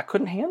 I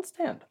couldn't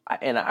handstand.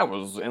 And I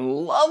was in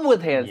love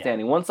with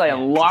handstanding. Once I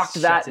unlocked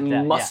that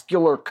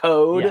muscular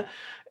code,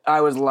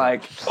 I was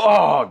like,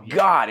 oh,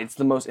 God, it's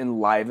the most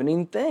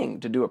enlivening thing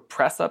to do a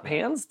press-up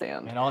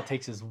handstand. And all it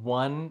takes is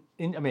one,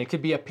 it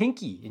could be a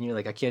pinky, and you're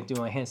like, I can't do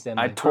my handstand.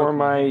 I tore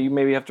you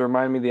maybe have to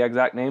remind me the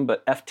exact name,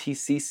 but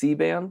FTCC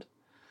band.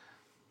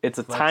 It's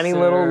a tiny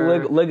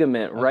little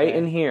ligament right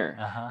in here.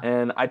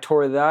 And I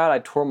tore that. I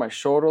tore my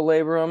shoulder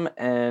labrum,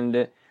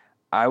 and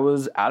I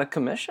was out of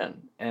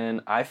commission.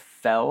 And I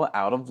fell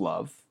out of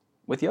love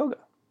with yoga.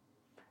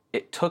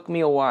 It took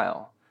me a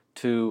while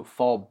to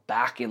fall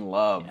back in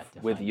love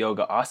with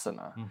yoga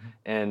asana.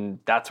 And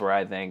that's where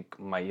I think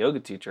my yoga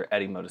teacher,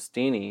 Eddie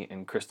Modestini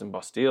and Kristen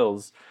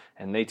Bostiels,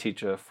 and they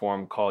teach a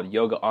form called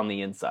Yoga on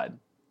the Inside.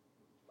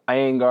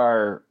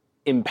 Iyengar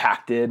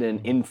impacted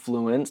and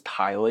influenced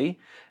highly,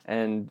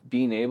 and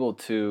being able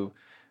to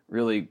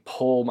really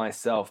pull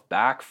myself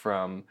back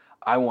from,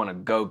 I want to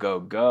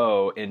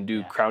go and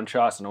do crown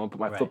shots, and I want to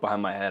put my foot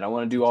behind my head. I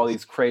want to do all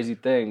these crazy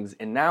things.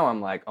 And now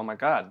I'm like, oh my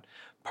God,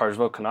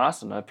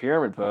 Parsvakonasana,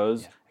 pyramid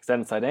pose,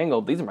 extended side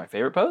angle, these are my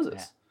favorite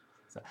poses.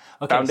 So,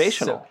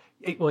 foundational.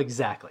 Well,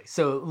 exactly.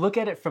 So look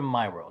at it from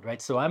my world,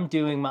 right? So I'm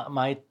doing,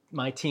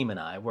 my team and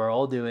I, we're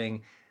all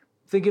doing,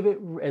 think of it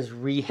as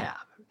rehab.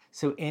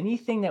 So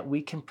anything that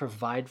we can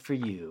provide for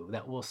you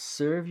that will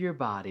serve your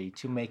body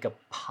to make a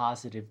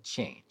positive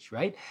change,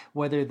 right?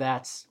 Whether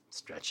that's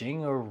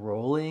stretching or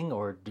rolling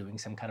or doing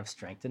some kind of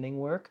strengthening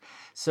work.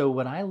 So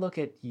when I look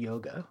at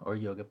yoga or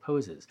yoga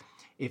poses,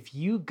 if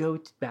you go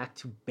back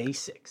to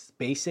basics,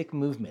 basic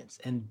movements,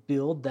 and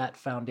build that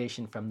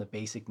foundation from the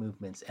basic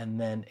movements and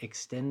then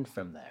extend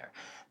from there,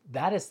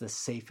 that is the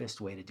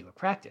safest way to do a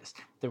practice.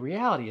 The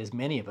reality is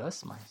many of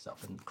us,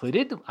 myself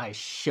included, I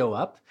show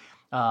up,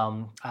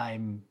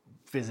 I'm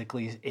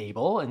physically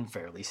able and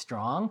fairly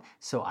strong,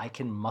 so I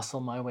can muscle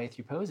my way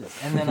through poses.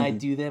 And then I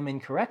do them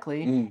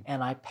incorrectly,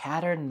 and I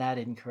pattern that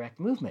incorrect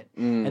movement.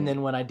 And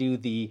then when I do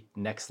the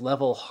next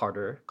level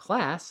harder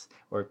class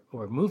or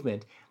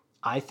movement,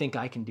 I think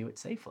I can do it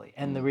safely.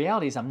 And the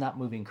reality is I'm not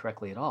moving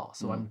correctly at all.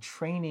 So I'm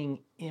training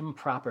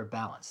improper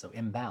balance, so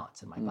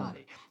imbalance in my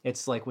body.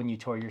 It's like when you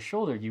tore your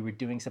shoulder, you were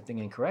doing something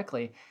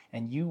incorrectly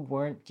and you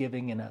weren't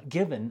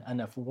given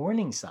enough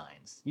warning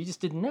signs. You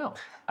just didn't know.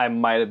 I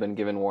might have been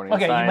given warning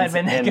signs, you might have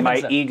been and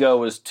my ego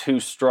was too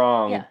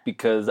strong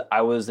because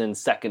I was in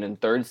second and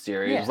third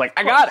series. I was like,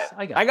 I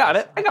got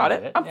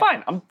it. I'm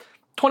fine. I'm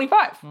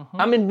 25.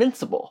 I'm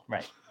invincible.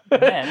 Right.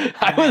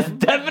 I was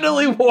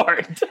definitely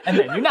warned. And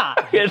then you're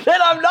not. And then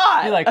I'm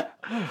not. You're like,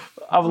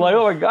 I'm like,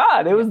 oh my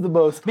God, it was the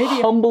most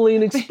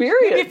humbling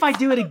experience. Maybe if I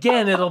do it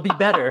again, it'll be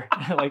better.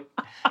 Like,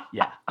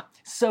 yeah.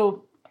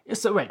 So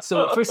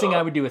first thing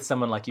I would do with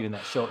someone like you in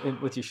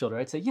that with your shoulder,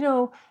 I'd say,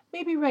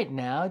 maybe right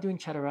now doing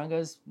chaturanga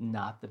is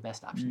not the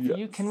best option for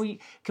you. Can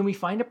we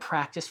find a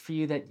practice for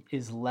you that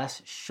is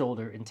less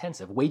shoulder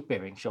intensive, weight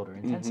bearing shoulder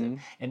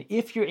intensive? And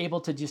if you're able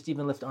to just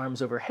even lift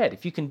arms overhead,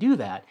 if you can do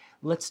that,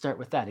 let's start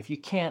with that. If you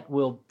can't,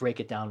 we'll break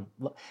it down.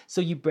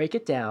 So you break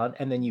it down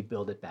and then you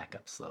build it back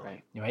up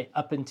slowly, right?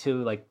 Up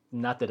into, like,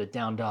 not that a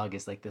down dog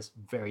is like this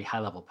very high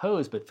level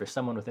pose, but for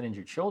someone with an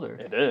injured shoulder,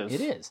 it is.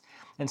 It is.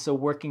 And so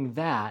working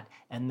that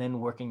and then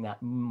working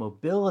that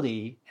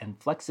mobility and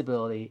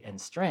flexibility and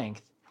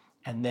strength,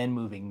 and then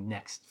moving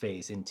next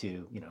phase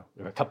into,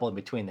 there are a couple in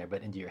between there,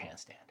 but into your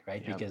handstand,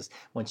 right? Yep. Because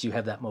once you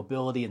have that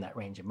mobility and that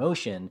range of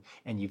motion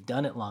and you've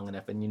done it long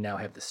enough and you now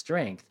have the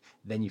strength,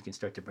 then you can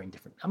start to bring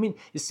different,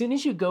 as soon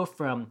as you go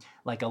from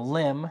like a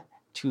limb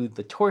to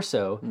the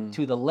torso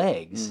to the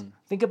legs,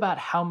 think about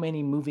how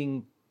many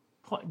moving,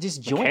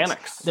 just joints.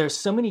 Mechanics. There's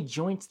so many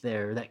joints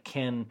there that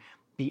can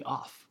be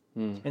off.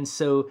 And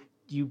so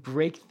you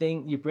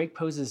break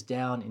poses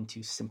down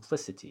into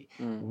simplicity,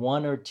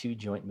 one or two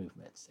joint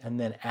movements, and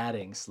then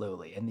adding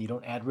slowly. And you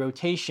don't add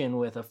rotation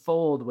with a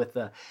fold, with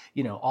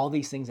all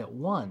these things at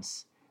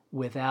once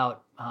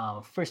without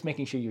first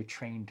making sure you're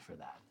trained for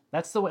that.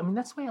 That's the way.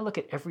 That's the way I look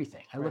at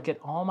everything. I look at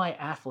all my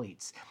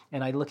athletes,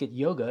 and I look at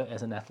yoga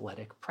as an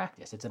athletic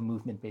practice. It's a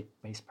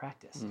movement-based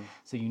practice.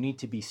 So you need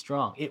to be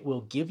strong. It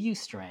will give you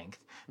strength,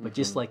 but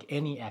just like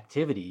any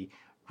activity,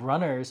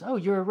 runners, oh,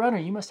 you're a runner,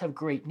 you must have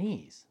great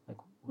knees. Like,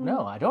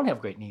 no, I don't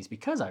have great knees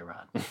because I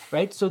run,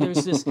 right? So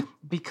there's this,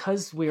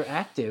 because we're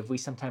active, we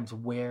sometimes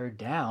wear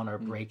down or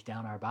break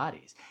down our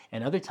bodies.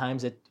 And other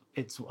times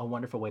it's a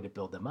wonderful way to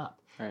build them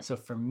up. Right. So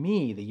for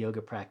me, the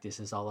yoga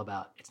practice is all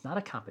about, it's not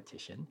a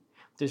competition.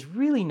 There's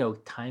really no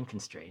time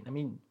constraint.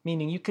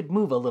 Meaning you could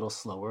move a little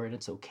slower and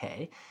it's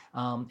okay.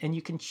 And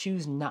you can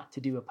choose not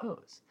to do a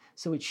pose.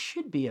 So it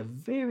should be a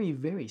very,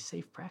 very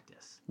safe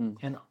practice.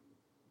 And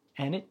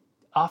it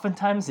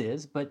oftentimes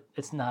is, but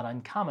it's not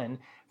uncommon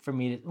for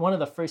me to, one of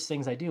the first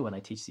things I do when I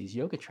teach these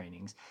yoga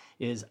trainings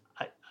is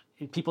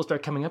people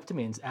start coming up to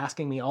me and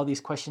asking me all these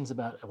questions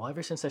about, well,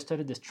 ever since I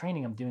started this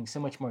training, I'm doing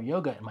so much more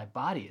yoga and my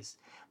body is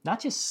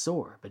not just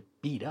sore, but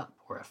beat up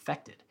or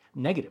affected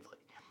negatively.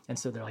 And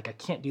so they're like, I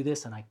can't do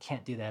this and I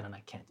can't do that and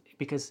I can't,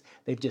 because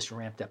they've just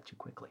ramped up too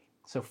quickly.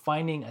 So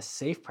finding a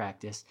safe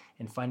practice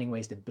and finding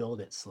ways to build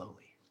it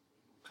slowly.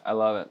 I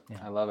love it. Yeah.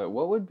 I love it.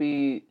 What would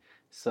be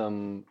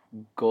some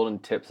golden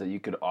tips that you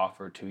could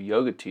offer to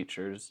yoga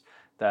teachers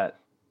that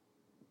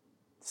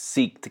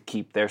seek to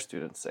keep their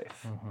students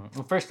safe?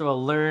 Well, first of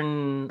all,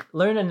 learn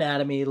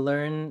anatomy,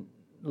 learn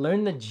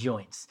the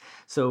joints.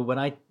 So when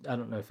I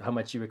don't know how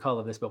much you recall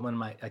of this, but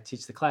when I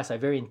teach the class, I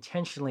very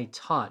intentionally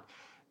taught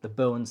the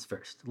bones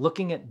first,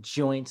 looking at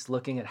joints,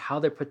 looking at how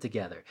they're put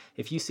together.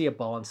 If you see a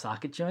ball and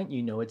socket joint,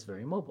 you know it's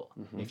very mobile.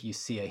 If you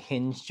see a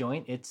hinge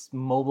joint, it's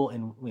mobile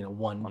in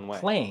one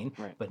plane,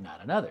 but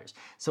not in others.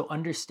 So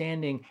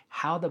understanding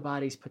how the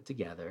body's put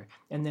together,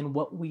 and then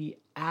what we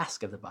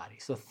ask of the body.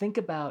 So think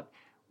about,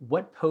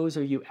 what pose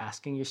are you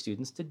asking your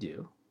students to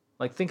do?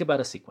 Like, think about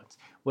a sequence.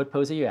 What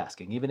pose are you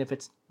asking, even if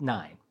it's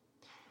 9?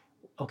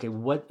 Okay,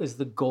 what is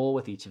the goal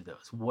with each of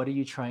those? What are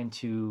you trying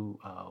to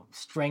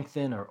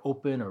strengthen or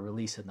open or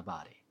release in the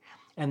body?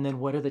 And then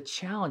what are the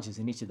challenges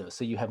in each of those?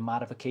 So you have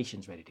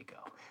modifications ready to go.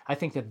 I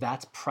think that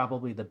that's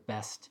probably the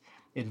best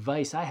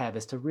advice I have,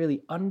 is to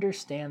really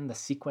understand the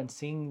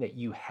sequencing that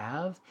you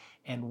have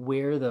and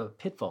where the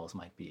pitfalls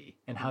might be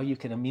and how you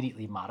can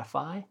immediately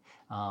modify.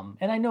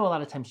 And I know a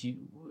lot of times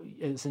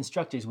as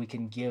instructors, we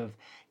can give,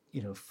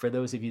 for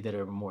those of you that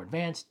are more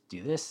advanced,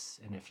 do this.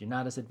 And if you're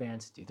not as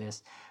advanced, do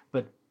this.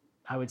 But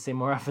I would say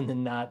more often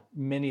than not,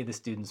 many of the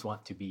students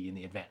want to be in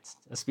the advanced,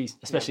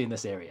 especially in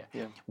this area.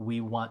 Yeah.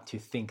 We want to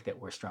think that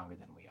we're stronger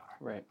than we are.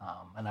 Right.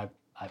 And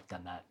I've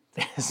done that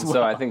as well.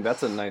 So I think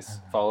that's a nice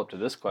follow-up to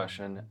this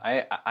question.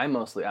 I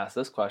mostly ask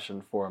this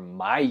question for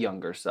my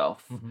younger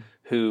self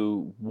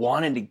who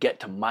wanted to get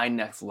to my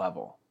next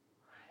level.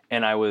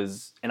 And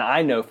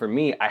I know for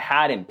me, I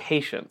had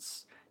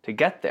impatience to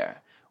get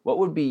there. What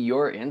would be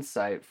your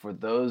insight for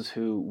those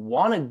who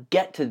want to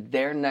get to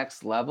their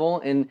next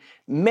level and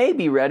may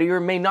be ready or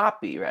may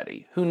not be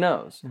ready? Who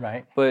knows?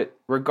 Right. But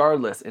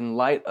regardless, in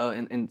light of,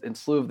 in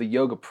slew of the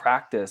yoga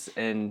practice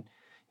and,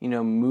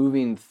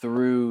 moving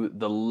through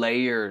the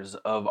layers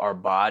of our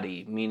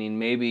body, meaning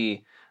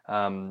maybe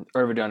Urdhva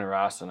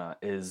Dhanurasana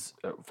is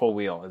full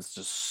wheel. It's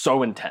just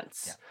so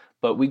intense. Yeah.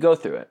 But we go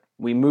through it.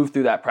 We move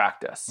through that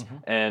practice.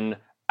 And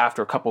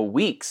after a couple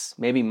weeks,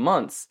 maybe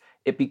months,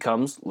 it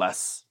becomes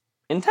less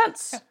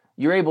intense. Yeah.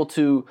 You're able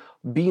to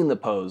be in the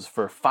pose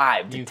for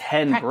 5 to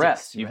 10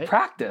 breaths. You've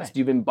practiced.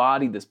 You've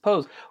embodied this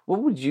pose.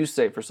 What would you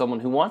say for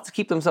someone who wants to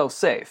keep themselves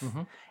safe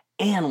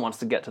and wants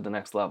to get to the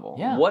next level?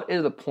 Yeah. What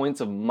are the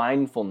points of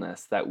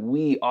mindfulness that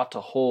we ought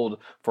to hold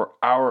for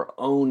our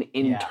own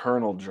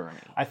internal journey?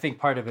 I think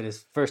part of it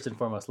is, first and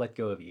foremost, let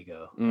go of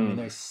ego. I mean,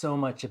 there's so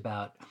much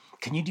about,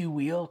 can you do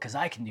wheel? Because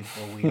I can do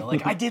full wheel.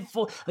 Like I did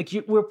full,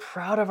 we're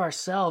proud of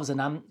ourselves,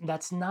 and I'm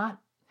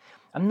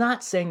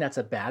not saying that's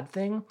a bad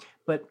thing,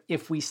 but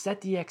if we set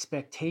the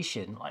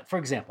expectation, like for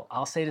example,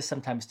 I'll say this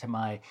sometimes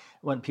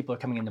when people are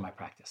coming into my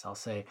practice, I'll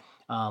say,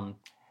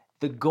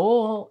 the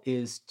goal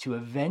is to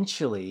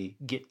eventually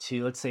get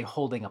to, let's say,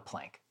 holding a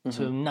plank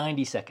to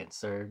 90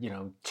 seconds or,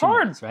 2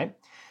 minutes, right?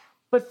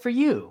 But for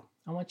you,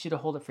 I want you to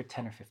hold it for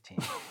 10 or 15.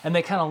 And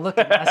they kind of look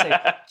at me, I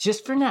say,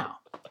 just for now.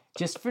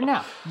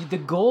 The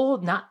goal,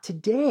 not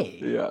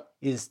today,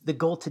 is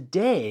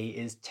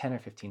 10 or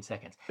 15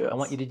 seconds. Yes. I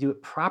want you to do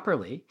it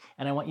properly,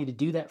 and I want you to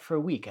do that for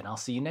a week. And I'll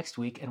see you next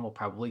week, and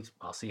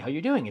I'll see how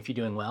you're doing. If you're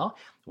doing well,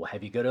 we'll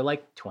have you go to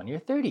like 20 or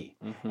 30.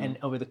 And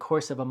over the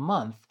course of a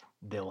month,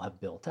 they'll have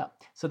built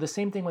up. So the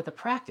same thing with the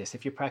practice.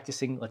 If you're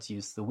practicing, let's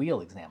use the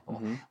wheel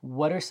example.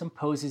 What are some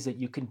poses that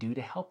you can do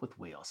to help with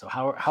wheel? So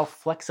how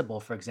flexible,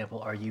 for example,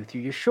 are you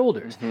through your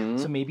shoulders?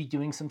 So maybe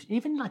doing some,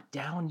 even like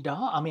down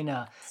dog in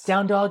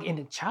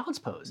a child's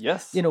pose.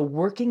 Yes.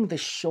 Working the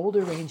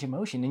shoulder range of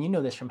motion. And you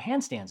know this from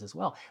handstands as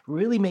well.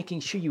 Really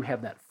making sure you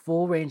have that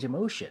full range of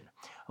motion.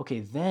 Okay,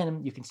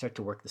 then you can start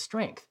to work the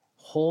strength.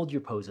 Hold your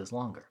poses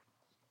longer.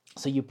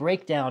 So you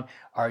break down,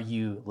 are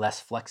you less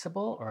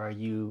flexible or are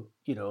you,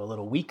 a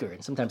little weaker?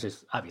 And sometimes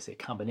there's obviously a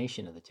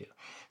combination of the two.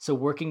 So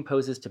working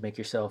poses to make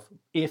yourself,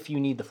 if you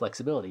need the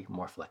flexibility,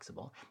 more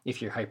flexible. If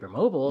you're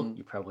hypermobile,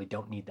 you probably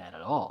don't need that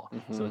at all.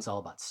 So it's all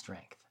about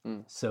strength.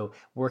 So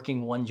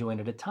working one joint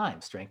at a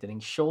time, strengthening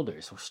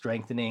shoulders,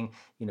 strengthening,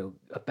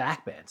 a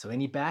back bend. So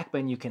any back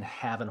bend you can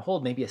have and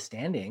hold, maybe a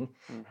standing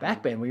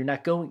back bend where you're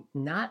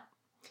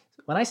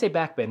when I say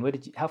back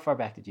bend, how far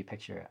back did you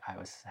picture I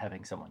was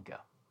having someone go?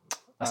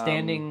 A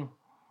standing?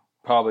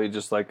 Probably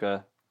just like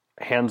a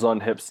hands on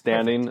hips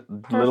standing,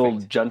 Perfect. Little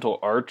gentle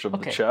arch of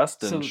the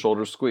chest and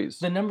shoulder squeeze.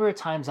 The number of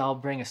times I'll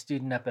bring a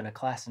student up in a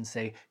class and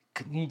say,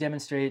 can you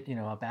demonstrate,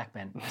 a back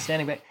bend, a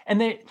standing back?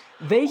 And they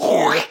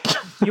hear,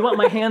 you want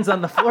my hands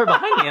on the floor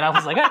behind me. And I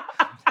was like,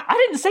 I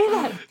didn't say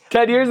that.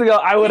 10 years ago,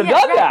 I would have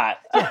done that.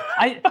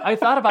 Yeah. I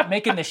thought about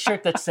making this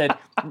shirt that said,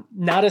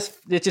 not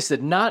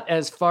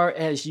as far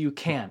as you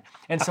can.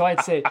 And so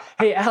I'd say,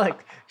 hey,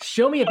 Alec,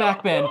 show me a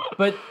back bend,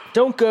 but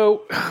don't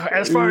go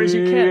as far as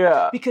you can.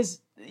 Yeah.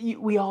 Because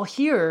we all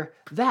hear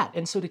that.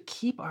 And so to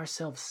keep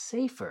ourselves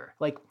safer,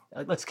 like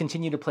let's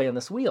continue to play on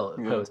this wheel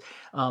pose.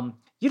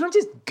 You don't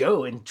just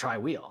go and try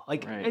wheel.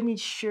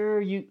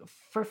 Sure,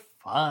 for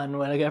fun,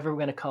 whatever we're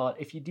going to call it,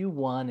 if you do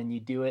one and you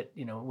do it,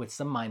 with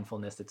some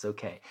mindfulness, it's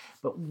okay.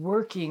 But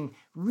working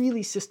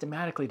really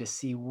systematically to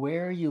see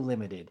where are you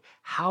limited,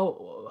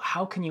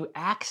 how can you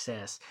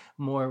access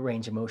more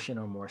range of motion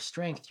or more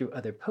strength through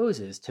other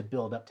poses to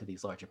build up to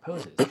these larger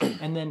poses.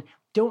 And then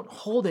don't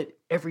hold it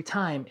every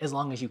time as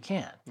long as you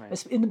can.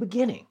 Right. In the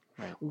beginning.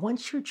 Right.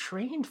 Once you're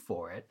trained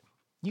for it,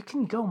 you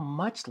can go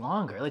much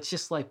longer. It's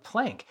just like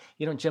plank.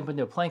 You don't jump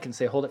into a plank and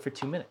say, hold it for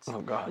 2 minutes.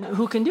 Oh, God.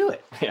 Who can do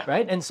it, Yeah.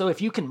 right? And so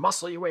if you can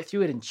muscle your way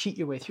through it and cheat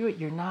your way through it,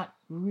 you're not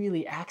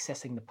really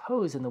accessing the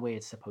pose in the way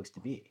it's supposed to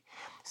be.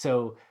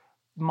 So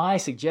my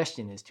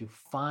suggestion is to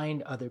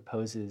find other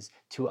poses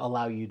to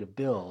allow you to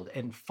build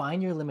and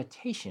find your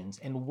limitations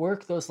and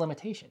work those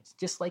limitations.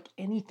 Just like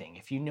anything,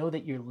 if you know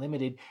that you're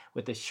limited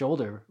with the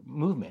shoulder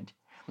movement,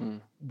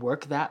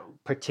 work that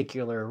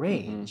particular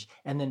range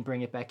and then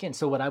bring it back in.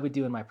 So what I would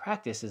do in my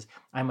practice is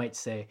I might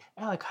say,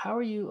 Alec, how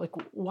are you, like,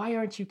 why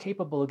aren't you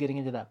capable of getting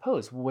into that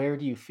pose? Where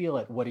do you feel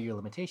it? What are your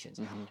limitations?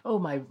 Oh,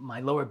 my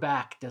lower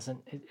back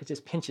it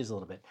just pinches a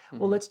little bit.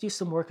 Well, let's do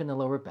some work in the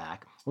lower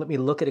back. Let me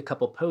look at a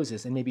couple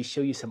poses and maybe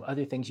show you some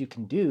other things you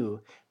can do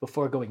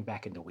before going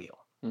back into wheel.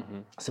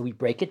 So we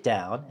break it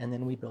down and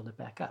then we build it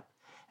back up.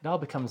 It all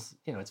becomes,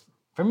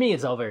 for me,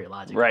 it's all very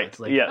logical. Right. It's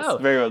like,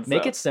 yes, very well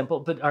make so. it simple,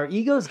 but our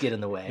egos get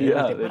in the way.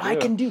 Yeah, Like, but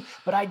they do.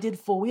 I did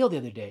full wheel the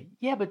other day.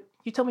 Yeah, but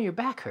you told me your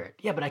back hurt.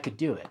 Yeah, but I could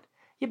do it.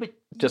 Yeah, but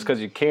Just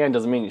because you can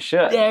doesn't mean you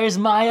should. there's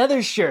my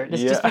other shirt.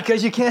 It's just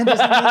because you can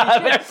doesn't mean you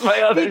should. There's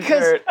my other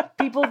shirt. Because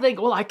people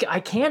think, well, I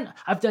can.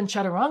 I've done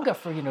chaturanga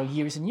for,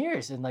 years and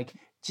years. And like,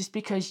 just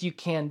because you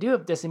can do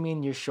it doesn't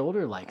mean your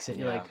shoulder likes it.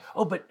 You're like,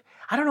 oh, but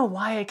I don't know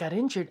why I got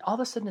injured. All of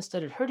a sudden it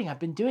started hurting. I've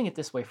been doing it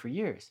this way for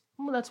years.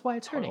 Well, that's why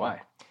it's hurting.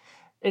 Why?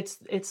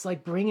 It's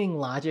like bringing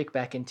logic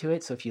back into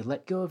it. So if you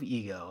let go of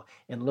ego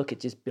and look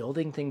at just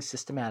building things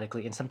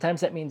systematically, and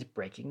sometimes that means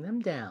breaking them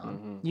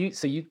down.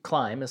 You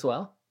climb as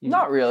well?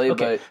 Not really,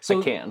 but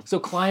I can. So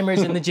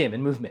climbers in the gym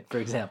and movement, for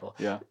example.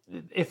 Yeah.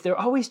 If they're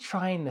always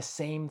trying the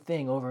same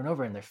thing over and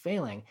over and they're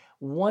failing,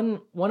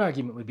 one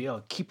argument would be,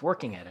 oh, keep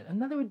working at it.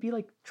 Another would be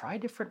like, try a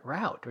different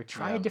route or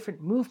try a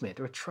different movement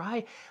or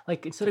try,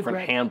 like, instead of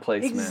hand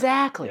placement.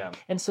 Exactly. Yeah.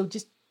 And so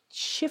just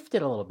shift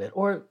it a little bit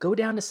or go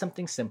down to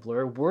something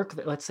simpler. Work,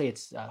 let's say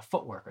it's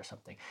footwork or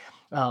something.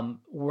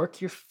 Work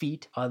your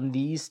feet on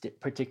these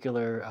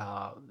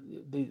particular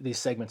these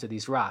segments of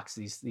these rocks,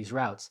 these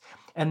routes,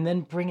 and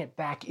then bring it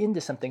back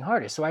into something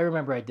harder. So I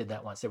remember I did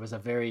that once. There was a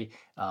very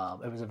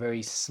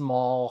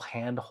small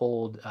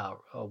handhold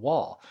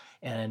wall,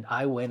 and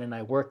I went and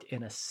I worked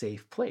in a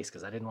safe place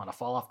because I didn't want to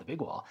fall off the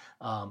big wall,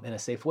 in a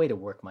safe way to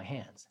work my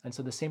hands. And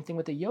so the same thing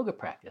with the yoga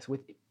practice,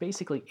 with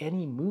basically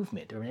any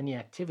movement or any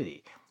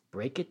activity.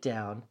 Break it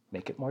down,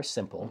 make it more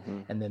simple,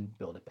 and then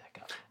build it back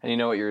up. And you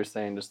know what you were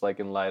saying, just like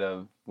in light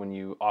of when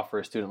you offer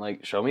a student,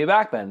 like, show me a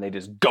back bend, they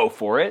just go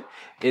for it.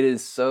 It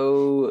is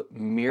so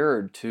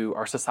mirrored to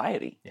our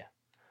society. Yeah.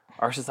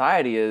 Our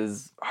society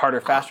is harder,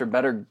 faster,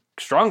 better,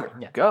 stronger.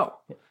 Yeah. Go.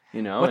 Yeah.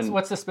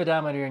 What's the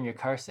speedometer in your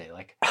car say?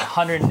 Like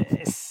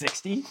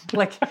 160?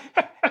 Like,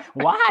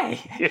 why?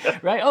 Yeah.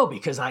 Right? Oh,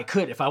 because I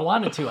could. If I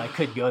wanted to, I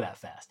could go that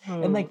fast.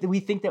 And like we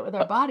think that with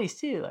our bodies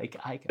too. Like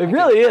it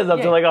really is up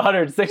to like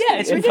 160. Yeah,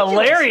 it's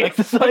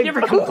hilarious. Like, you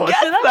ever come close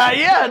to that?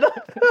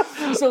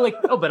 Yeah. So like,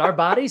 but our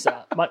bodies.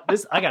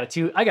 I got a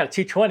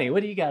 220.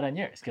 What do you got on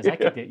yours? Because I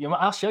could do.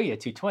 I'll show you a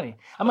 220.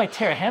 I might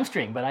tear a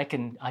hamstring, but I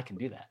can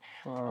do that.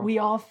 We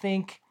all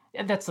think.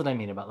 And that's what I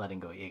mean about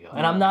letting go of ego.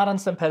 And I'm not on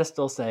some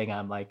pedestal saying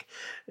I'm like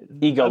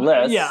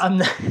egoless. I'm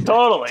not,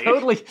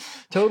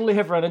 totally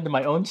have run into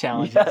my own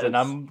challenges, and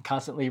I'm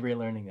constantly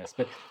relearning this.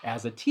 But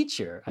as a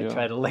teacher, I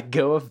try to let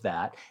go of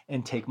that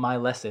and take my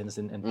lessons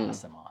and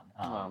pass them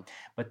on.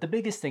 But the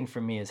biggest thing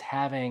for me is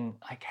having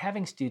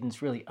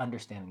students really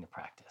understanding the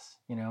practice.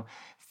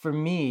 For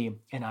me,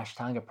 in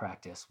Ashtanga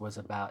practice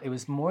it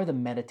was more the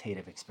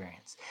meditative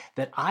experience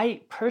that I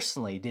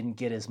personally didn't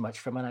get as much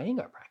from an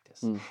Iyengar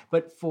practice.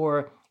 But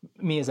for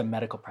me as a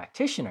medical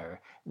practitioner,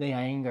 the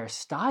Iyengar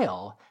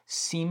style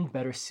seemed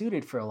better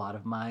suited for a lot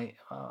of my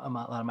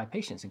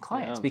patients and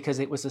clients because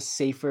it was a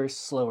safer,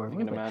 slower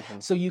movement.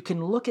 So you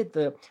can look at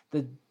the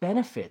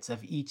benefits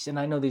of each, and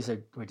I know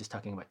we're just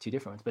talking about two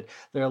different ones, but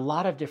there are a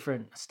lot of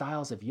different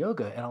styles of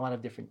yoga and a lot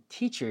of different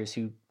teachers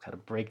who kind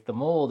of break the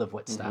mold of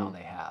what style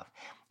they have.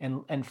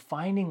 And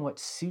finding what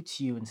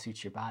suits you and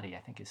suits your body, I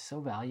think, is so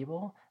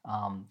valuable.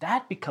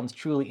 That becomes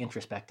truly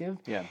introspective.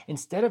 Yeah.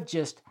 Instead of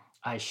just,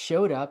 I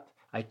showed up,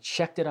 I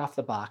checked it off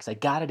the box, I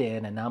got it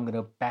in, and now I'm going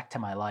to go back to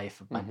my life,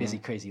 my busy,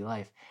 crazy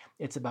life.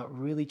 It's about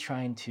really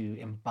trying to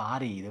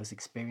embody those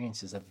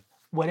experiences of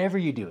whatever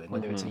you're doing,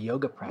 whether it's a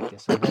yoga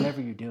practice or whatever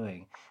you're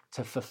doing,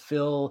 to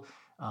fulfill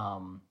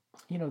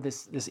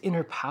this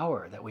inner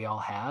power that we all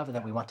have and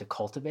that we want to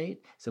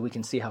cultivate so we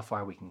can see how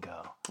far we can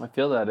go. I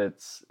feel that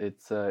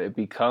it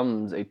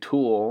becomes a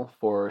tool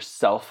for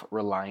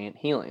self-reliant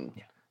healing.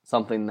 Yeah.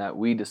 Something that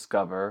we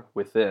discover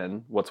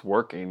within what's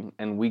working,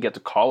 and we get to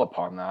call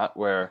upon that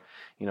where,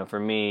 for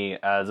me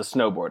as a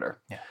snowboarder,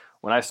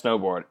 when I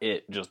snowboard,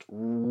 it just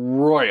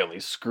royally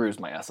screws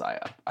my SI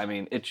up. I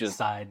mean, it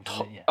just...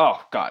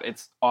 Oh, God,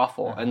 it's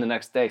awful. And the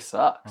next day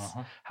sucks.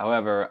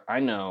 However, I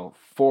know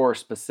 4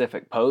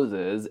 specific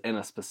poses in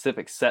a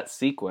specific set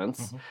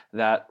sequence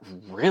that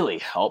really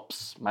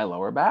helps my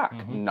lower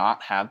back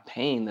not have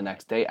pain the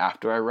next day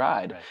after I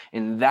ride. Right.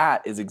 And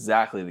that is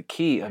exactly the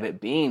key of it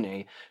being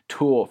a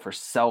tool for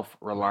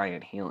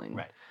self-reliant healing.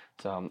 Right.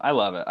 So I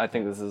love it. I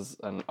think this is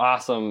an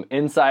awesome,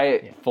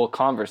 insightful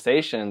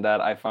conversation that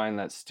I find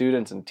that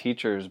students and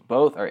teachers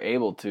both are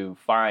able to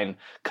find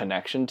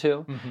connection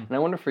to. And I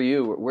wonder for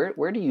you,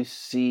 where do you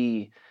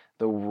see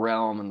the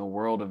realm and the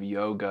world of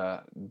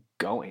yoga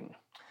going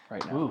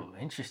right now? Ooh,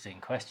 interesting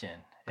question.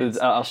 Because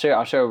I'll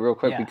share real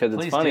quick because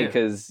it's funny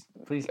because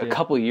a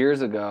couple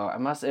years ago,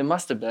 it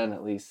must have been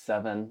at least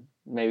 7,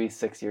 maybe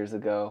 6 years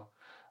ago.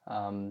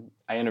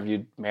 I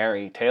interviewed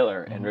Mary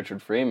Taylor and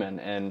Richard Freeman,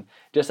 and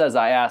just as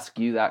I ask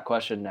you that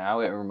question now,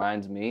 it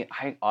reminds me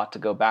I ought to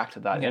go back to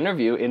that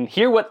interview and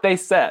hear what they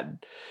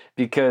said,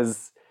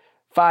 because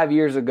 5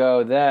 years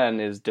ago then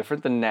is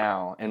different than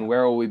now, and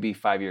where will we be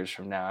 5 years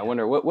from now? I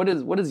wonder what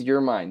does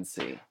your mind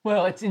see?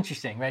 Well, it's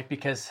interesting, right?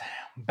 Because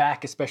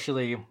back,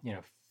 especially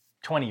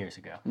 20 years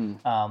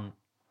ago.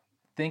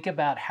 Think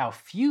about how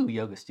few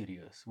yoga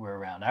studios were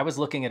around. I was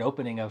looking at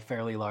opening a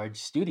fairly large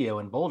studio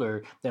in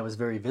Boulder that was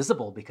very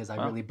visible because I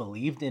really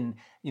believed in,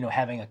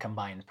 having a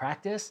combined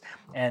practice,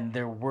 and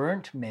there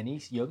weren't many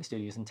yoga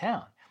studios in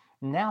town.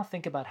 Now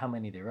think about how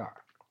many there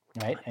are,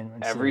 right?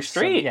 And every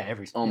street.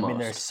 Every street. Almost. I mean,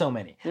 there's so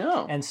many.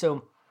 Yeah. And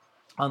so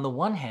on the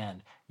one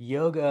hand,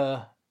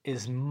 yoga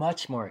is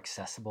much more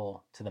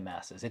accessible to the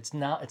masses. It's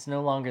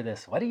no longer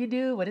this, what do you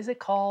do? What is it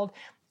called?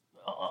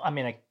 I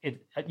mean,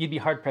 you'd be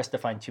hard pressed to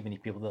find too many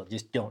people that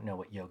just don't know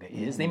what yoga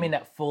is. They may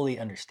not fully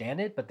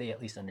understand it, but they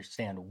at least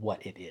understand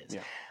what it is.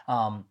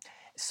 Yeah.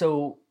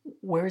 So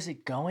where is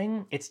it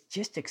going? It's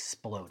just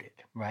exploded,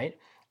 right?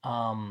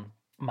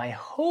 My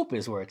hope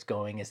is where it's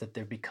going is that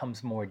there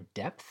becomes more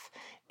depth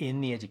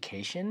in the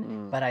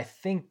education. But I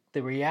think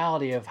the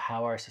reality of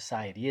how our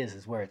society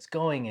is where it's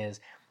going is,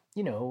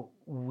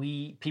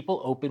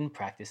 people open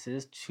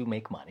practices to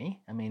make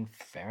money. I mean,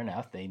 fair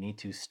enough. They need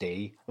to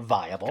stay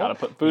viable. Got to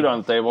put food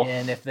on the table.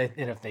 And if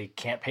they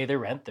can't pay their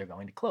rent, they're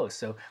going to close.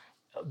 So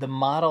the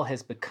model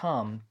has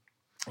become,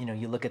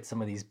 you look at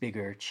some of these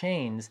bigger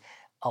chains,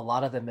 a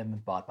lot of them have been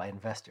bought by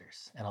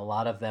investors. And a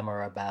lot of them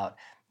are about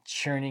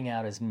churning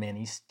out as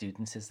many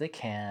students as they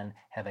can,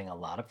 having a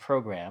lot of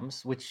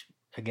programs, which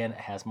again, it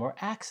has more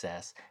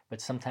access,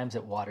 but sometimes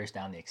it waters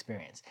down the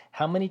experience.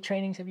 How many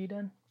trainings have you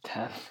done?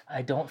 10.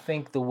 I don't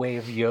think the way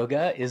of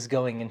yoga is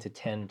going into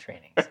 10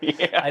 trainings.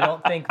 Yeah. I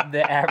don't think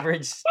the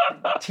average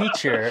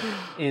teacher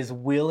is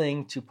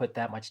willing to put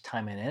that much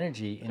time and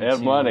energy into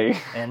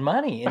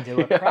money into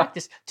a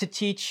practice to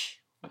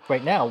teach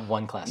right now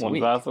one class a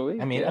week.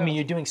 I mean,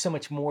 you're doing so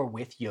much more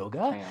with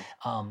yoga.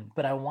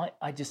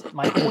 But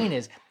my point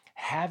is,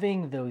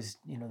 having those,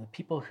 the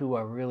people who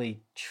are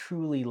really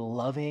truly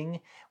loving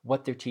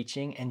what they're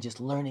teaching and just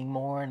learning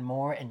more and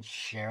more and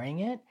sharing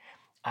it,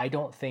 I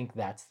don't think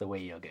that's the way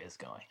yoga is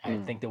going. I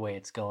think the way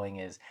it's going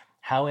is,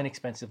 how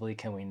inexpensively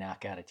can we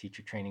knock out a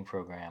teacher training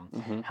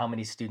program? How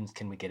many students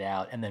can we get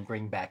out and then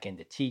bring back in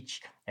to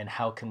teach? And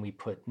how can we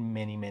put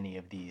many, many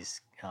of these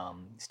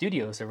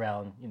studios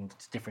around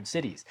different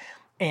cities?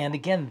 And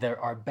again, there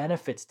are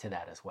benefits to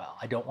that as well.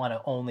 I don't want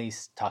to only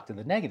talk to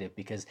the negative,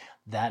 because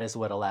that is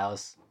what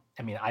allows.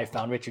 I mean, I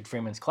found Richard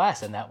Freeman's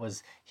class, and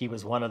he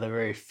was one of the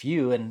very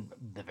few and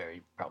the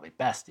very probably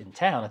best in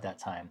town at that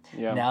time.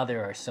 Yeah. Now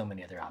there are so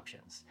many other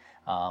options.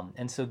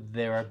 And so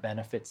there are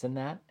benefits in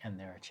that, and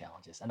there are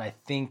challenges. And I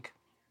think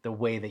the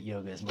way that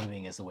yoga is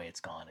moving is the way it's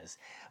gone, is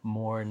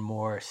more and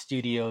more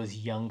studios,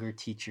 younger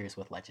teachers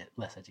with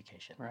less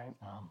education. Right.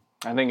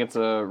 I think it's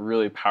a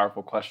really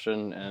powerful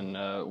question and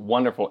a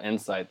wonderful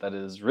insight that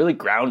is really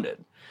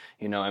grounded.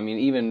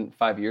 Even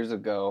 5 years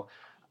ago,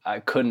 I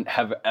couldn't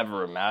have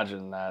ever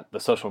imagined that the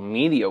social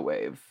media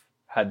wave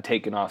had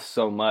taken off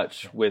so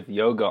much with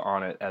yoga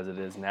on it as it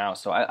is now.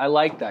 So I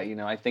like that.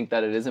 I think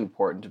that it is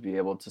important to be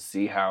able to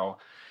see how,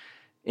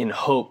 in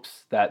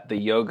hopes that the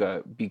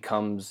yoga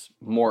becomes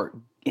more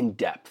in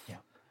depth. Yeah.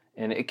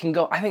 And it can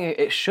go, I think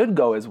it should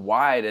go as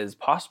wide as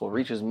possible,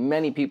 reach as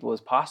many people as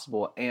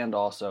possible, and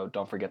also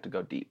don't forget to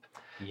go deep.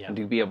 Yeah. And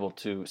to be able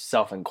to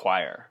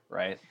self-inquire,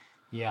 right?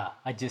 Yeah,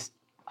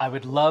 I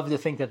would love to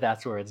think that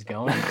that's where it's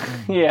going.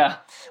 Yeah.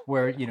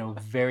 Where,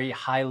 very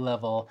high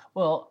level.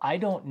 Well, I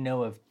don't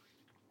know of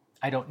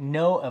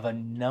a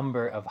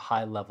number of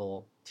high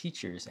level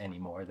teachers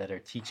anymore that are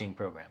teaching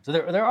programs. So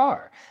there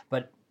are,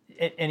 but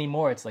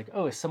anymore it's like,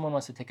 if someone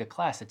wants to take a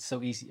class, it's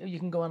so easy. You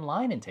can go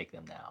online and take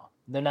them now.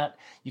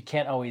 You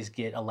can't always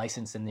get a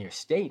license in your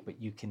state,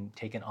 but you can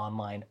take an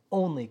online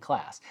only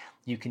class.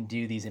 You can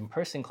do these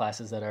in-person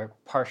classes that are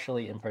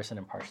partially in person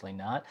and partially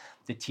not.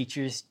 The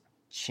teachers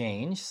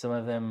change. Some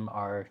of them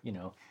are,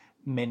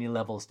 many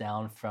levels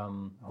down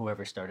from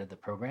whoever started the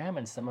program,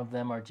 and some of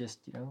them are just,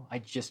 I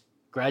just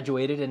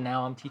graduated and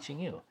now I'm teaching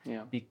you.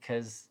 Yeah.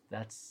 Because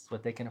that's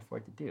what they can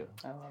afford to do.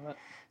 I love it.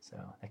 So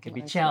that could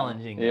be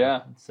challenging.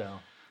 Yeah. So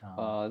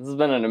this has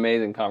been an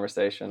amazing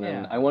conversation.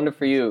 And I wonder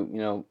for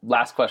you,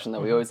 last question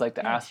that we always like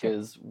to ask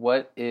is,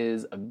 what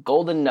is a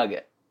golden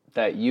nugget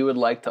that you would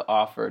like to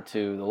offer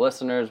to the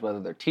listeners,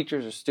 whether they're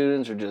teachers or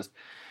students or just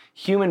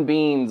human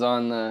beings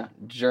on the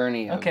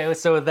journey Okay,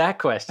 so with that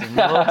question,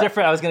 a little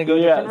different. I was going to go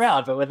a different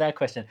route, but with that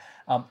question,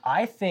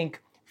 I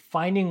think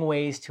finding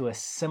ways to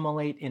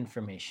assimilate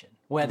information,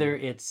 whether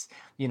it's,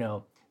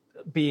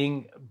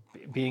 being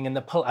in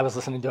I was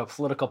listening to a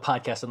political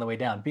podcast on the way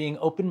down, being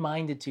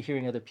open-minded to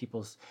hearing other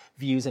people's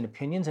views and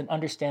opinions and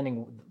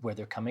understanding where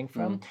they're coming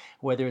from,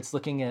 whether it's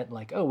looking at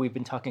like, oh, we've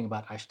been talking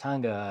about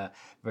Ashtanga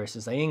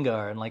versus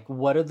Iyengar, and like,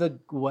 what are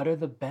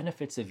the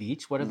benefits of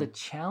each? What are the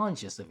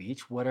challenges of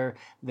each? What are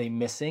they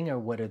missing or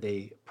what are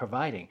they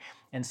providing?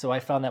 And so I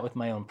found that with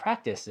my own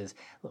practice is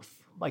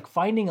like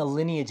finding a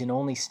lineage and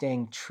only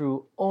staying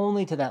true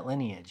only to that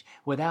lineage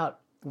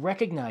without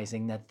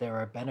recognizing that there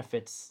are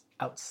benefits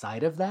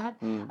outside of that.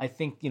 I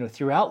think,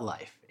 throughout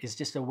life is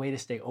just a way to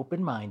stay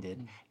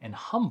open-minded and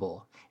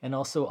humble, and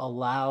also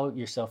allow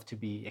yourself to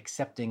be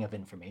accepting of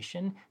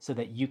information so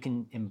that you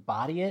can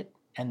embody it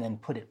and then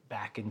put it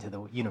back into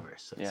the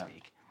universe, so to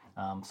speak.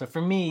 So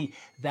for me,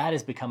 that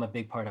has become a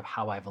big part of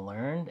how I've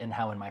learned and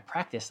how in my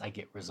practice I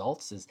get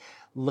results, is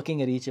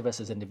looking at each of us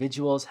as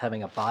individuals,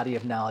 having a body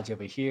of knowledge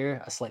over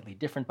here, a slightly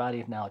different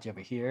body of knowledge over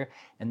here,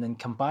 and then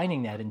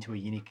combining that into a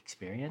unique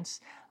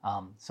experience.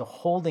 So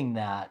holding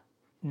that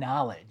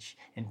knowledge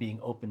and being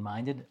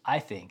open-minded, I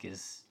think,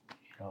 is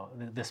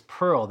this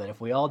pearl that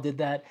if we all did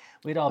that,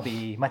 we'd all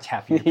be much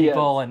happier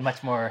people and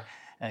much more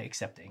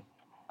accepting.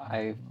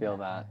 I feel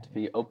that, to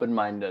be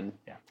open-minded.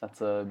 Yeah.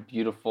 That's a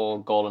beautiful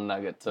golden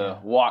nugget to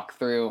walk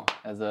through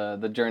as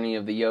the journey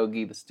of the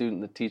yogi, the student,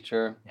 the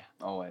teacher. Yeah.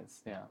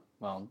 Always. Yeah.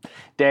 Well,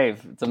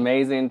 Dave, it's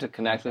amazing to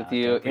connect with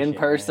you in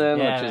person,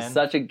 which is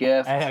such a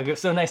gift.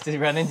 It's so nice to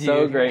run into you.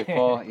 So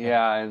grateful.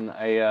 Yeah. And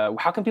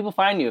how can people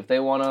find you if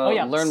they want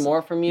to learn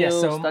more from you,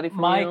 study from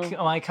you?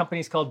 My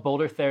company's called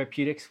Boulder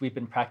Therapeutics. We've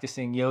been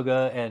practicing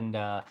yoga and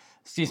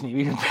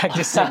we've been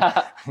practicing,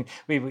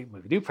 we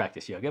do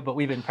practice yoga, but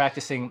we've been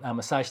practicing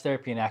massage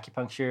therapy and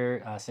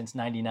acupuncture since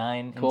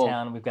 '99 in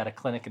town. We've got a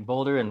clinic in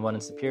Boulder and one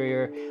in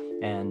Superior,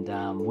 and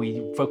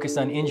we focus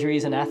on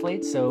injuries and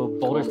athletes, so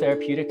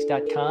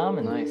bouldertherapeutics.com,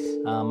 and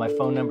my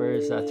phone number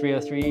is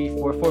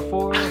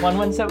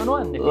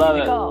 303-444-1171 if you need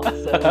to call. So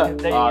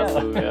there you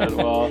awesome, go. Man.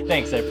 Well,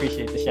 thanks, I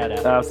apprate the shout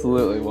out.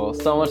 Absolutely. Well,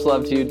 so much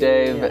love to you,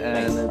 Dave,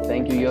 and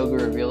thank you,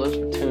 Yoga Revealers,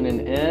 for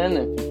tuning in.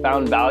 If you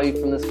found value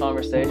from this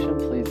conversation,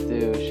 please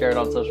do share it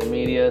on social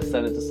media,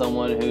 send it to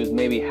someone who's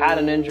maybe had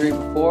an injury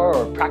before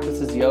or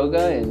practices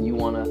yoga and you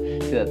want to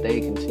see that they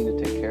continue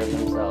to take care of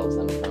themselves.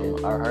 And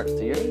from our hearts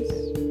to yours,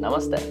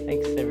 namaste.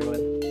 Thanks,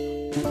 everyone.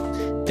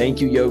 Thank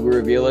you, Yoga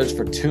Revealers,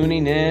 for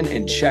tuning in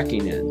and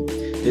checking in.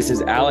 This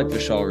is Alec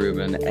Vishal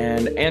Rubin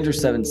and Andrew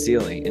Seven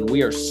Seeley, and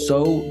we are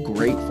so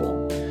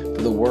grateful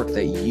for the work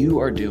that you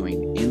are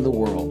doing in the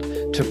world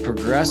to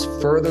progress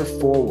further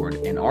forward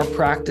in our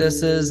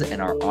practices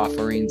and our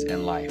offerings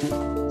in life.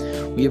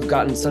 We have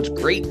gotten such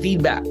great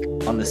feedback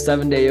on the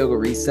 7-Day Yoga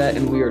Reset,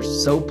 and we are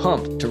so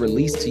pumped to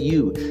release to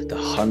you the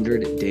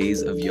 100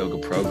 Days of Yoga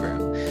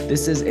program.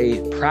 This is a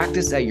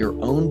practice at your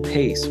own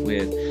pace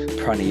with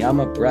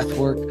pranayama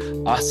breathwork,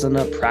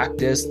 asana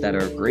practice that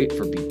are great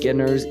for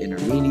beginners,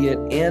 intermediate,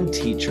 and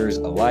teachers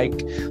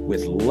alike,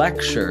 with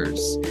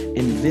lectures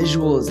and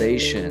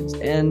visualizations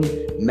and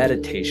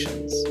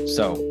meditations.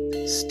 So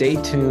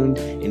stay tuned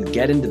and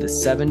get into the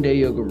 7-Day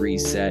Yoga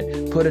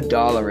Reset. Put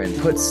 $1 in,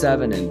 put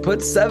 $7 in, put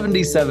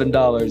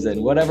 $77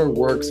 in, whatever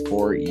works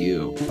for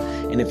you.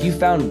 And if you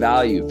found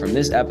value from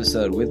this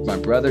episode with my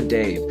brother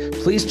Dave,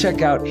 please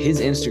check out his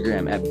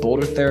Instagram at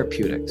Boulder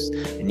Therapeutics.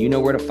 And you know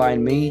where to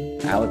find me,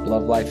 Alec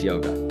Love Life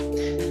Yoga.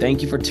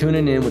 Thank you for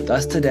tuning in with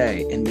us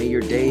today, and may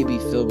your day be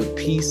filled with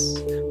peace,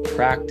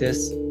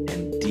 practice,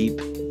 and deep,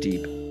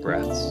 deep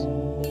breaths.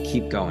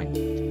 Keep going.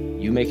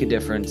 You make a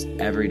difference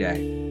every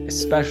day,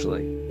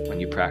 especially when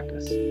you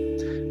practice.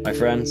 My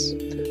friends,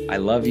 I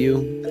love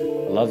you, I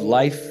love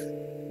life,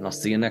 and I'll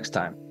see you next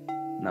time.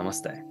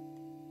 Namaste.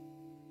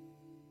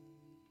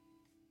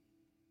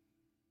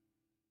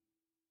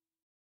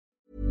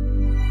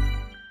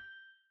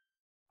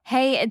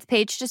 Hey, it's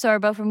Paige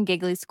DeSorbo from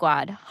Giggly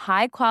Squad.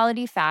 High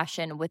quality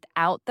fashion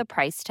without the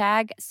price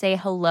tag. Say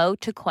hello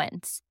to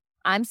Quince.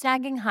 I'm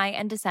snagging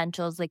high-end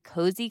essentials like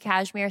cozy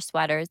cashmere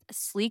sweaters,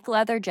 sleek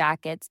leather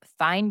jackets,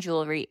 fine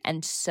jewelry,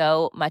 and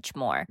so much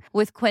more.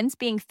 With Quince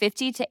being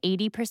 50 to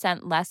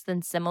 80% less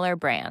than similar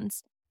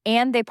brands.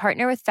 And they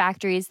partner with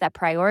factories that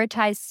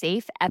prioritize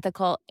safe,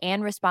 ethical,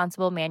 and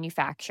responsible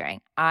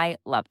manufacturing. I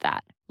love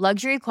that.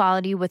 Luxury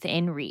quality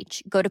within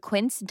reach. Go to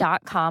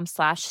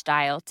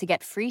quince.com/style to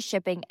get free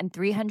shipping and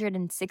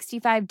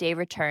 365-day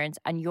returns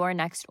on your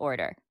next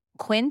order.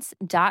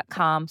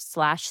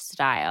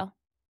 Quince.com/style.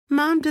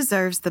 Mom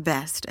deserves the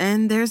best,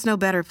 and there's no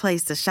better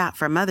place to shop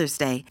for Mother's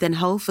Day than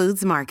Whole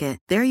Foods Market.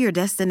 They're your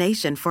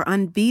destination for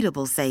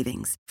unbeatable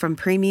savings, from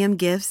premium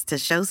gifts to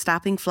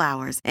show-stopping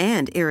flowers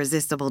and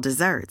irresistible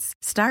desserts.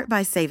 Start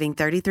by saving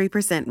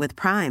 33% with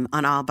Prime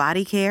on all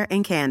body care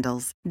and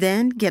candles.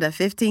 Then get a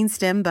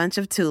 15-stem bunch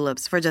of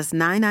tulips for just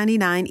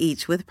 $9.99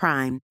 each with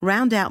Prime.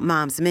 Round out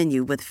Mom's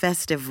menu with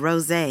festive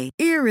rosé,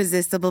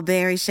 irresistible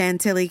berry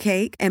chantilly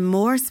cake, and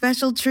more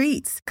special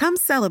treats. Come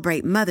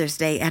celebrate Mother's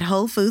Day at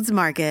Whole Foods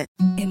Market.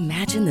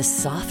 Imagine the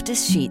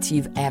softest sheets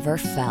you've ever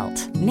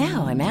felt.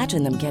 Now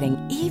imagine them getting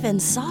even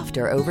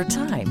softer over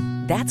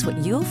time. That's what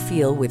you'll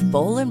feel with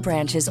Boll &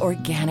 Branch's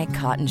organic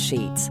cotton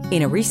sheets.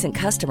 In a recent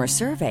customer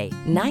survey,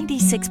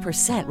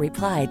 96%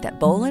 replied that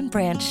Boll &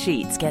 Branch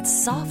sheets get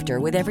softer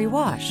with every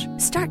wash.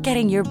 Start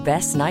getting your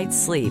best night's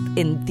sleep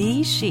in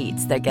these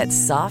sheets that get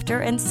softer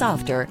and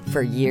softer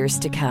for years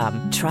to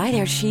come. Try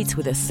their sheets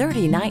with a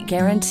 30-night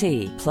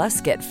guarantee. Plus,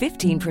 get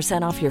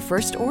 15% off your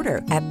first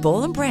order at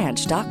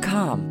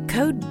bollandbranch.com.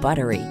 Code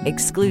BUTTERY.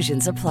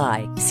 Exclusions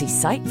apply. See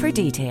site for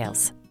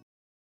details.